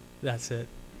grandchildren. That's it.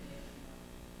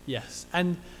 Yes.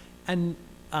 And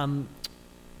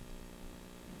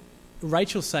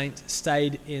Rachel Saint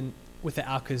stayed with the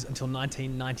Alkers until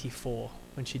 1994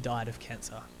 when she died of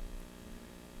cancer.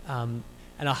 And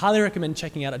I highly recommend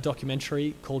checking out a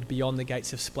documentary called Beyond the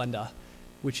Gates of Splendor,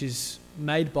 which is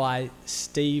made by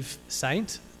Steve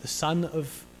Saint, the son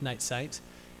of Nate Saint,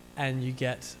 and you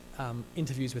get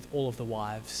interviews with all of the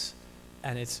wives,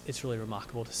 and it's really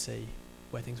remarkable to see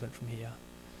where things went from here.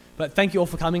 But thank you all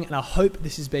for coming, and I hope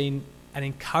this has been an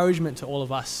encouragement to all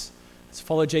of us. Let's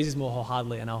follow Jesus more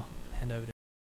wholeheartedly, and I'll hand over to